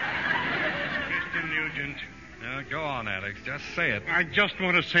 Mr. Nugent. Now, go on, Alex. Just say it. I just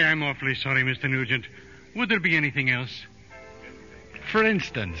want to say I'm awfully sorry, Mr. Nugent. Would there be anything else? For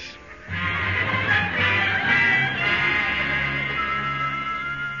instance.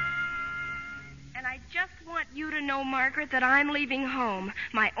 And I just want you to know, Margaret, that I'm leaving home.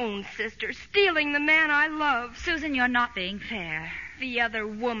 My own sister, stealing the man I love. Susan, you're not being fair. The other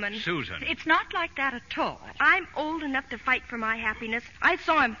woman. Susan. It's not like that at all. I'm old enough to fight for my happiness. I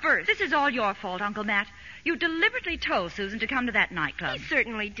saw him first. This is all your fault, Uncle Matt. You deliberately told Susan to come to that nightclub. He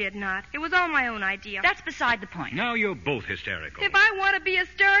certainly did not. It was all my own idea. That's beside the point. Now you're both hysterical. If I want to be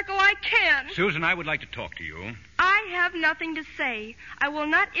hysterical, I can. Susan, I would like to talk to you. I have nothing to say. I will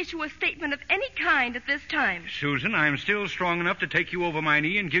not issue a statement of any kind at this time. Susan, I'm still strong enough to take you over my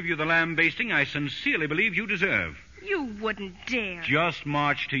knee and give you the lambasting I sincerely believe you deserve. You wouldn't dare. Just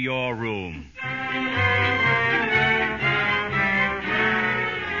march to your room.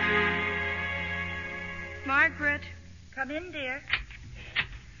 Margaret. Come in, dear.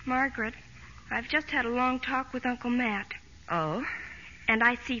 Margaret, I've just had a long talk with Uncle Matt. Oh? And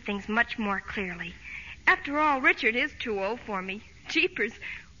I see things much more clearly. After all, Richard is too old for me. Jeepers.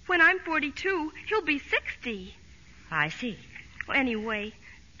 When I'm 42, he'll be 60. I see. Well, anyway,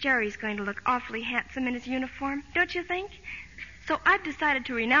 Jerry's going to look awfully handsome in his uniform, don't you think? So I've decided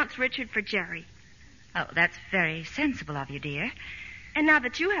to renounce Richard for Jerry. Oh, that's very sensible of you, dear. And now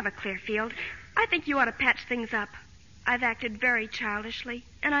that you have a clear field, I think you ought to patch things up. I've acted very childishly,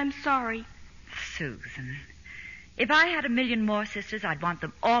 and I'm sorry. Susan, if I had 1,000,000 more sisters, I'd want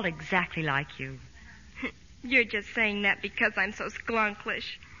them all exactly like you. You're just saying that because I'm so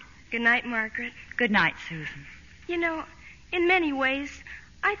sklunklish. Good night, Margaret. Good night, Susan. You know, in many ways,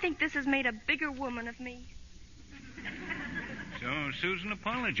 I think this has made a bigger woman of me. So Susan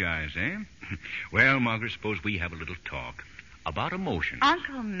apologized, eh? Well, Margaret, suppose we have a little talk about emotions.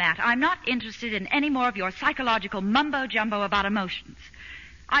 Uncle Matt, I'm not interested in any more of your psychological mumbo-jumbo about emotions.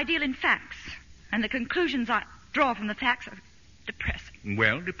 I deal in facts, and the conclusions I draw from the facts are depressing.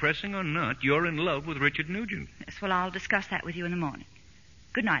 Well, depressing or not, you're in love with Richard Nugent. Yes, well, I'll discuss that with you in the morning.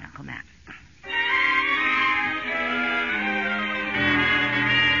 Good night, Uncle Matt.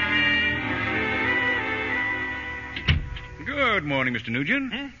 Good morning, Mr.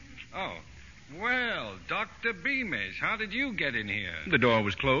 Nugent. Oh. Well, Dr. Beamish, how did you get in here? The door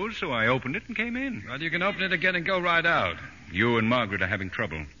was closed, so I opened it and came in. Well, you can open it again and go right out. You and Margaret are having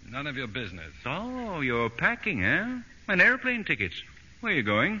trouble. None of your business. Oh, you're packing, huh? And airplane tickets. Where are you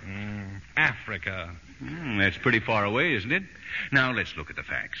going? Africa. That's pretty far away, isn't it? Now, let's look at the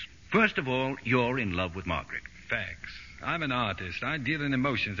facts. First of all, you're in love with Margaret. Facts. I'm an artist. I deal in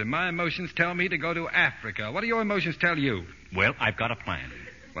emotions, and my emotions tell me to go to Africa. What do your emotions tell you? Well, I've got a plan.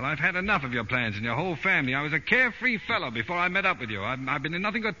 Well, I've had enough of your plans and your whole family. I was a carefree fellow before I met up with you. I've been in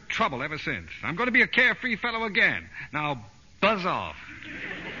nothing but trouble ever since. I'm going to be a carefree fellow again. Now, buzz off.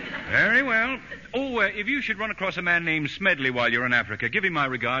 Very well. Oh, if you should run across a man named Smedley while you're in Africa, give him my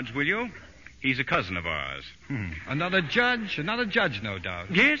regards, will you? He's a cousin of ours. Another judge? Another judge, no doubt.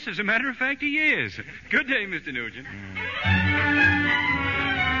 Yes, as a matter of fact, he is. Good day, Mr. Nugent.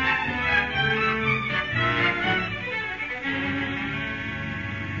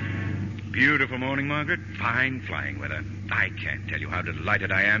 Beautiful morning, Margaret. Fine flying weather. I can't tell you how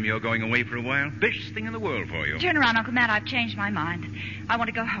delighted I am you're going away for a while. Best thing in the world for you. Turn around, Uncle Matt. I've changed my mind. I want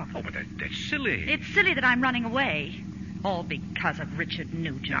to go home. Oh, but that's silly. It's silly that I'm running away. All because of Richard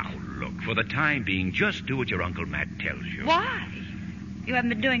Nugent. Now, look, for the time being, just do what your Uncle Matt tells you. Why? You haven't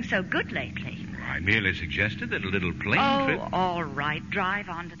been doing so good lately. I merely suggested that a little plane trip... Oh, all right. Drive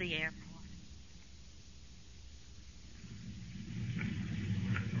on to the airport.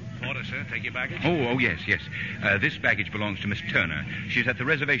 Order, sir. Take your baggage. Oh, yes. This baggage belongs to Miss Turner. She's at the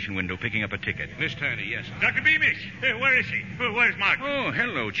reservation window picking up a ticket. Miss Turner, yes. Dr. Beamish, where is she? Where's Margaret? Oh,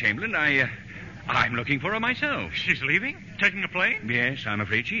 hello, Chamberlain. I'm looking for her myself. She's leaving? Taking a plane? Yes, I'm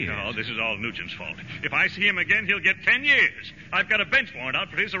afraid she is. No, this is all Nugent's fault. If I see him again, he'll get 10 years. I've got a bench warrant out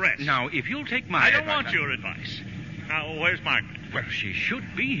for his arrest. Now, if you'll take my I don't advice... want your advice. Now, where's Margaret? Well, she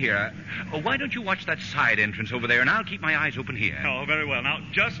should be here. Why don't you watch that side entrance over there, and I'll keep my eyes open here. Oh, very well. Now,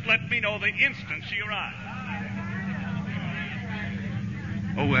 just let me know the instant she arrives.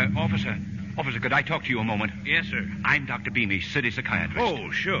 Officer, could I talk to you a moment? Yes, sir. I'm Dr. Beamish, city psychiatrist. Oh,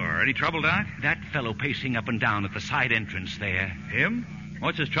 sure. Any trouble, Doc? That fellow pacing up and down at the side entrance there. Him?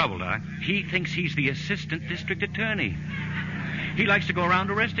 What's his trouble, Doc? He thinks he's the assistant district attorney. He likes to go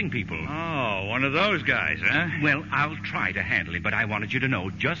around arresting people. Oh, one of those guys, huh? Well, I'll try to handle him, but I wanted you to know,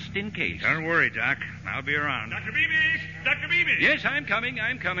 just in case. Don't worry, Doc. I'll be around. Dr. Beamish! Dr. Beamish! Yes, I'm coming.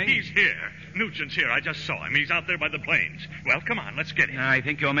 He's here. Nugent's here. I just saw him. He's out there by the planes. Well, come on, let's get him. I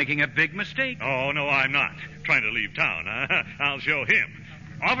think you're making a big mistake. Oh, no, I'm not. Trying to leave town. I'll show him.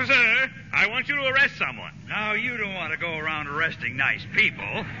 Officer, I want you to arrest someone. Now, you don't want to go around arresting nice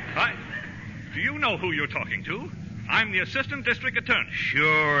people. Do you know who you're talking to? I'm the assistant district attorney.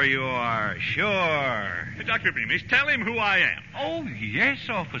 Sure you are. Sure. Dr. Beamish, tell him who I am. Oh, yes,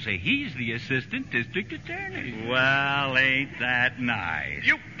 officer. He's the assistant district attorney. Well, ain't that nice?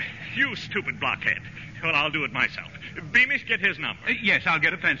 You stupid blockhead. Well, I'll do it myself. Beamish, get his number. Yes, I'll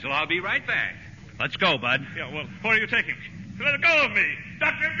get a pencil. I'll be right back. Let's go, bud. Yeah, well, where are you taking me? Let go of me.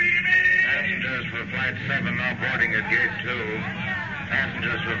 Dr. Beamish! Passengers for Flight 7 now boarding at Gate 2.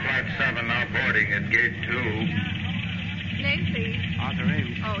 Passengers for Flight 7 now boarding at Gate 2. Name, please. Arthur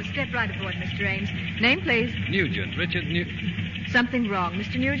Ames. Oh, step right aboard, Mr. Ames. Name, please. Nugent. Richard Nugent. Something wrong,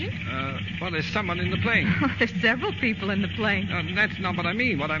 Mr. Nugent? Well, there's someone in the plane. There's several people in the plane. That's not what I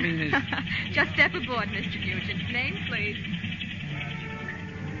mean. What I mean is... Just step aboard, Mr. Nugent. Name, please.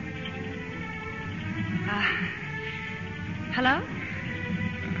 Hello?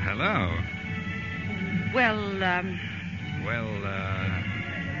 Hello. Well, Well,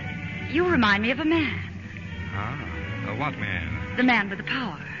 you remind me of a man. What man? The man with the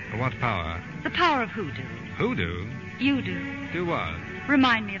power. What power? The power of hoodoo. Hoodoo? You do. Do what?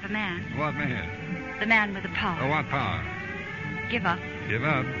 Remind me of a man. What man? The man with the power. What power? Give up. Give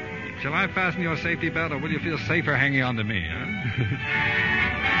up? Shall I fasten your safety belt, or will you feel safer hanging on to me, huh?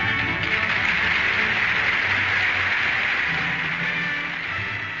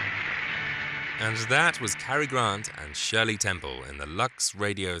 And that was Cary Grant and Shirley Temple in the Lux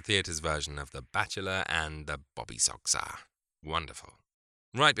Radio Theatre's version of The Bachelor and the Bobby Soxer. Wonderful.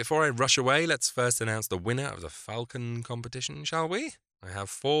 Right, before I rush away, let's first announce the winner of the Falcon competition, shall we? I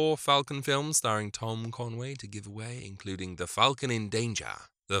have 4 Falcon films starring Tom Conway to give away, including The Falcon in Danger,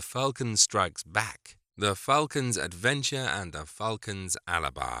 The Falcon Strikes Back, The Falcon's Adventure, and The Falcon's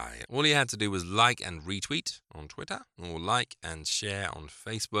Alibi. All you had to do was like and retweet on Twitter, or like and share on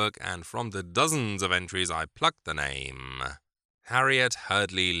Facebook, and from the dozens of entries I plucked the name Harriet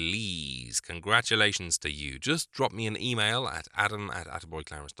Hurdley Lees. Congratulations to you. Just drop me an email at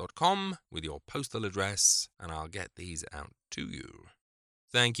adam@attaboyclarence.com with your postal address, and I'll get these out to you.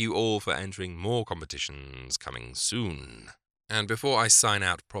 Thank you all for entering. More competitions coming soon. And before I sign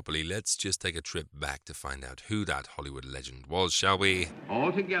out properly, let's just take a trip back to find out who that Hollywood legend was, shall we?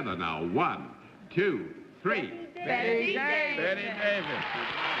 All together now. 1, 2, 3. Betty Davis. Betty Davis.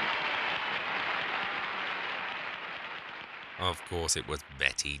 Of course it was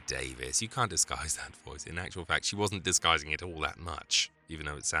Betty Davis. You can't disguise that voice. In actual fact, she wasn't disguising it all that much, even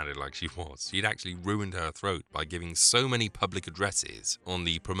though it sounded like she was. She'd actually ruined her throat by giving so many public addresses on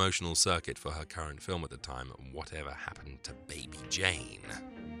the promotional circuit for her current film at the time, Whatever Happened to Baby Jane.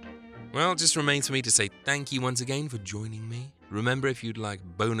 Well, it just remains for me to say thank you once again for joining me. Remember, if you'd like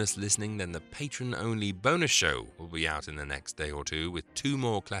bonus listening, then the patron-only bonus show will be out in the next day or two with 2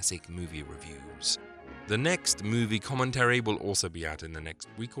 more classic movie reviews. The next movie commentary will also be out in the next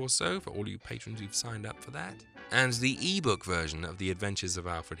week or so for all you patrons who've signed up for that. And the ebook version of The Adventures of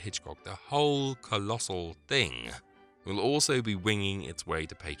Alfred Hitchcock, the whole colossal thing, will also be winging its way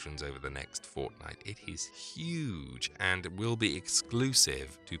to patrons over the next fortnight. It is huge and will be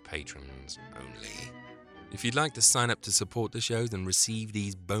exclusive to patrons only. If you'd like to sign up to support the shows and receive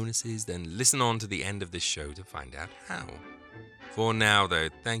these bonuses, then listen on to the end of this show to find out how. For now, though,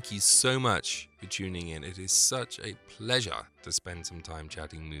 thank you so much for tuning in. It is such a pleasure to spend some time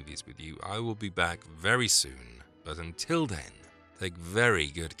chatting movies with you. I will be back very soon, but until then, take very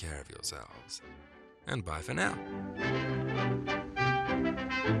good care of yourselves. And bye for now.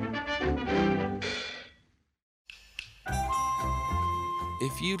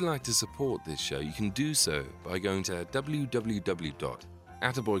 If you'd like to support this show, you can do so by going to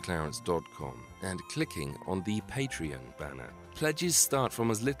www.attaboyclarence.com and clicking on the Patreon banner. Pledges start from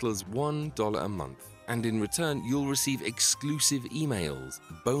as little as $1 a month, and in return you'll receive exclusive emails,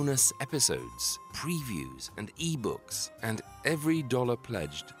 bonus episodes, previews, and ebooks, and every dollar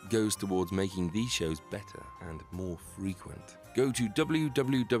pledged goes towards making these shows better and more frequent. Go to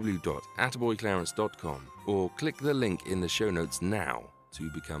www.attaboyclarence.com or click the link in the show notes now to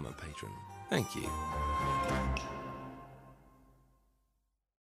become a patron. Thank you.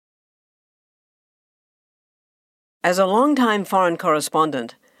 As a long-time foreign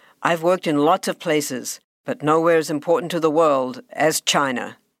correspondent, I've worked in lots of places, but nowhere as important to the world as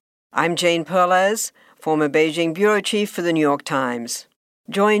China. I'm Jane Perlez, former Beijing bureau chief for the New York Times.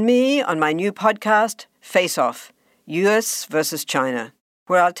 Join me on my new podcast, Face Off, U.S. versus China,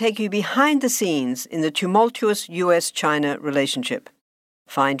 where I'll take you behind the scenes in the tumultuous U.S.-China relationship.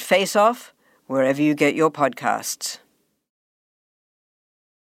 Find Face Off wherever you get your podcasts.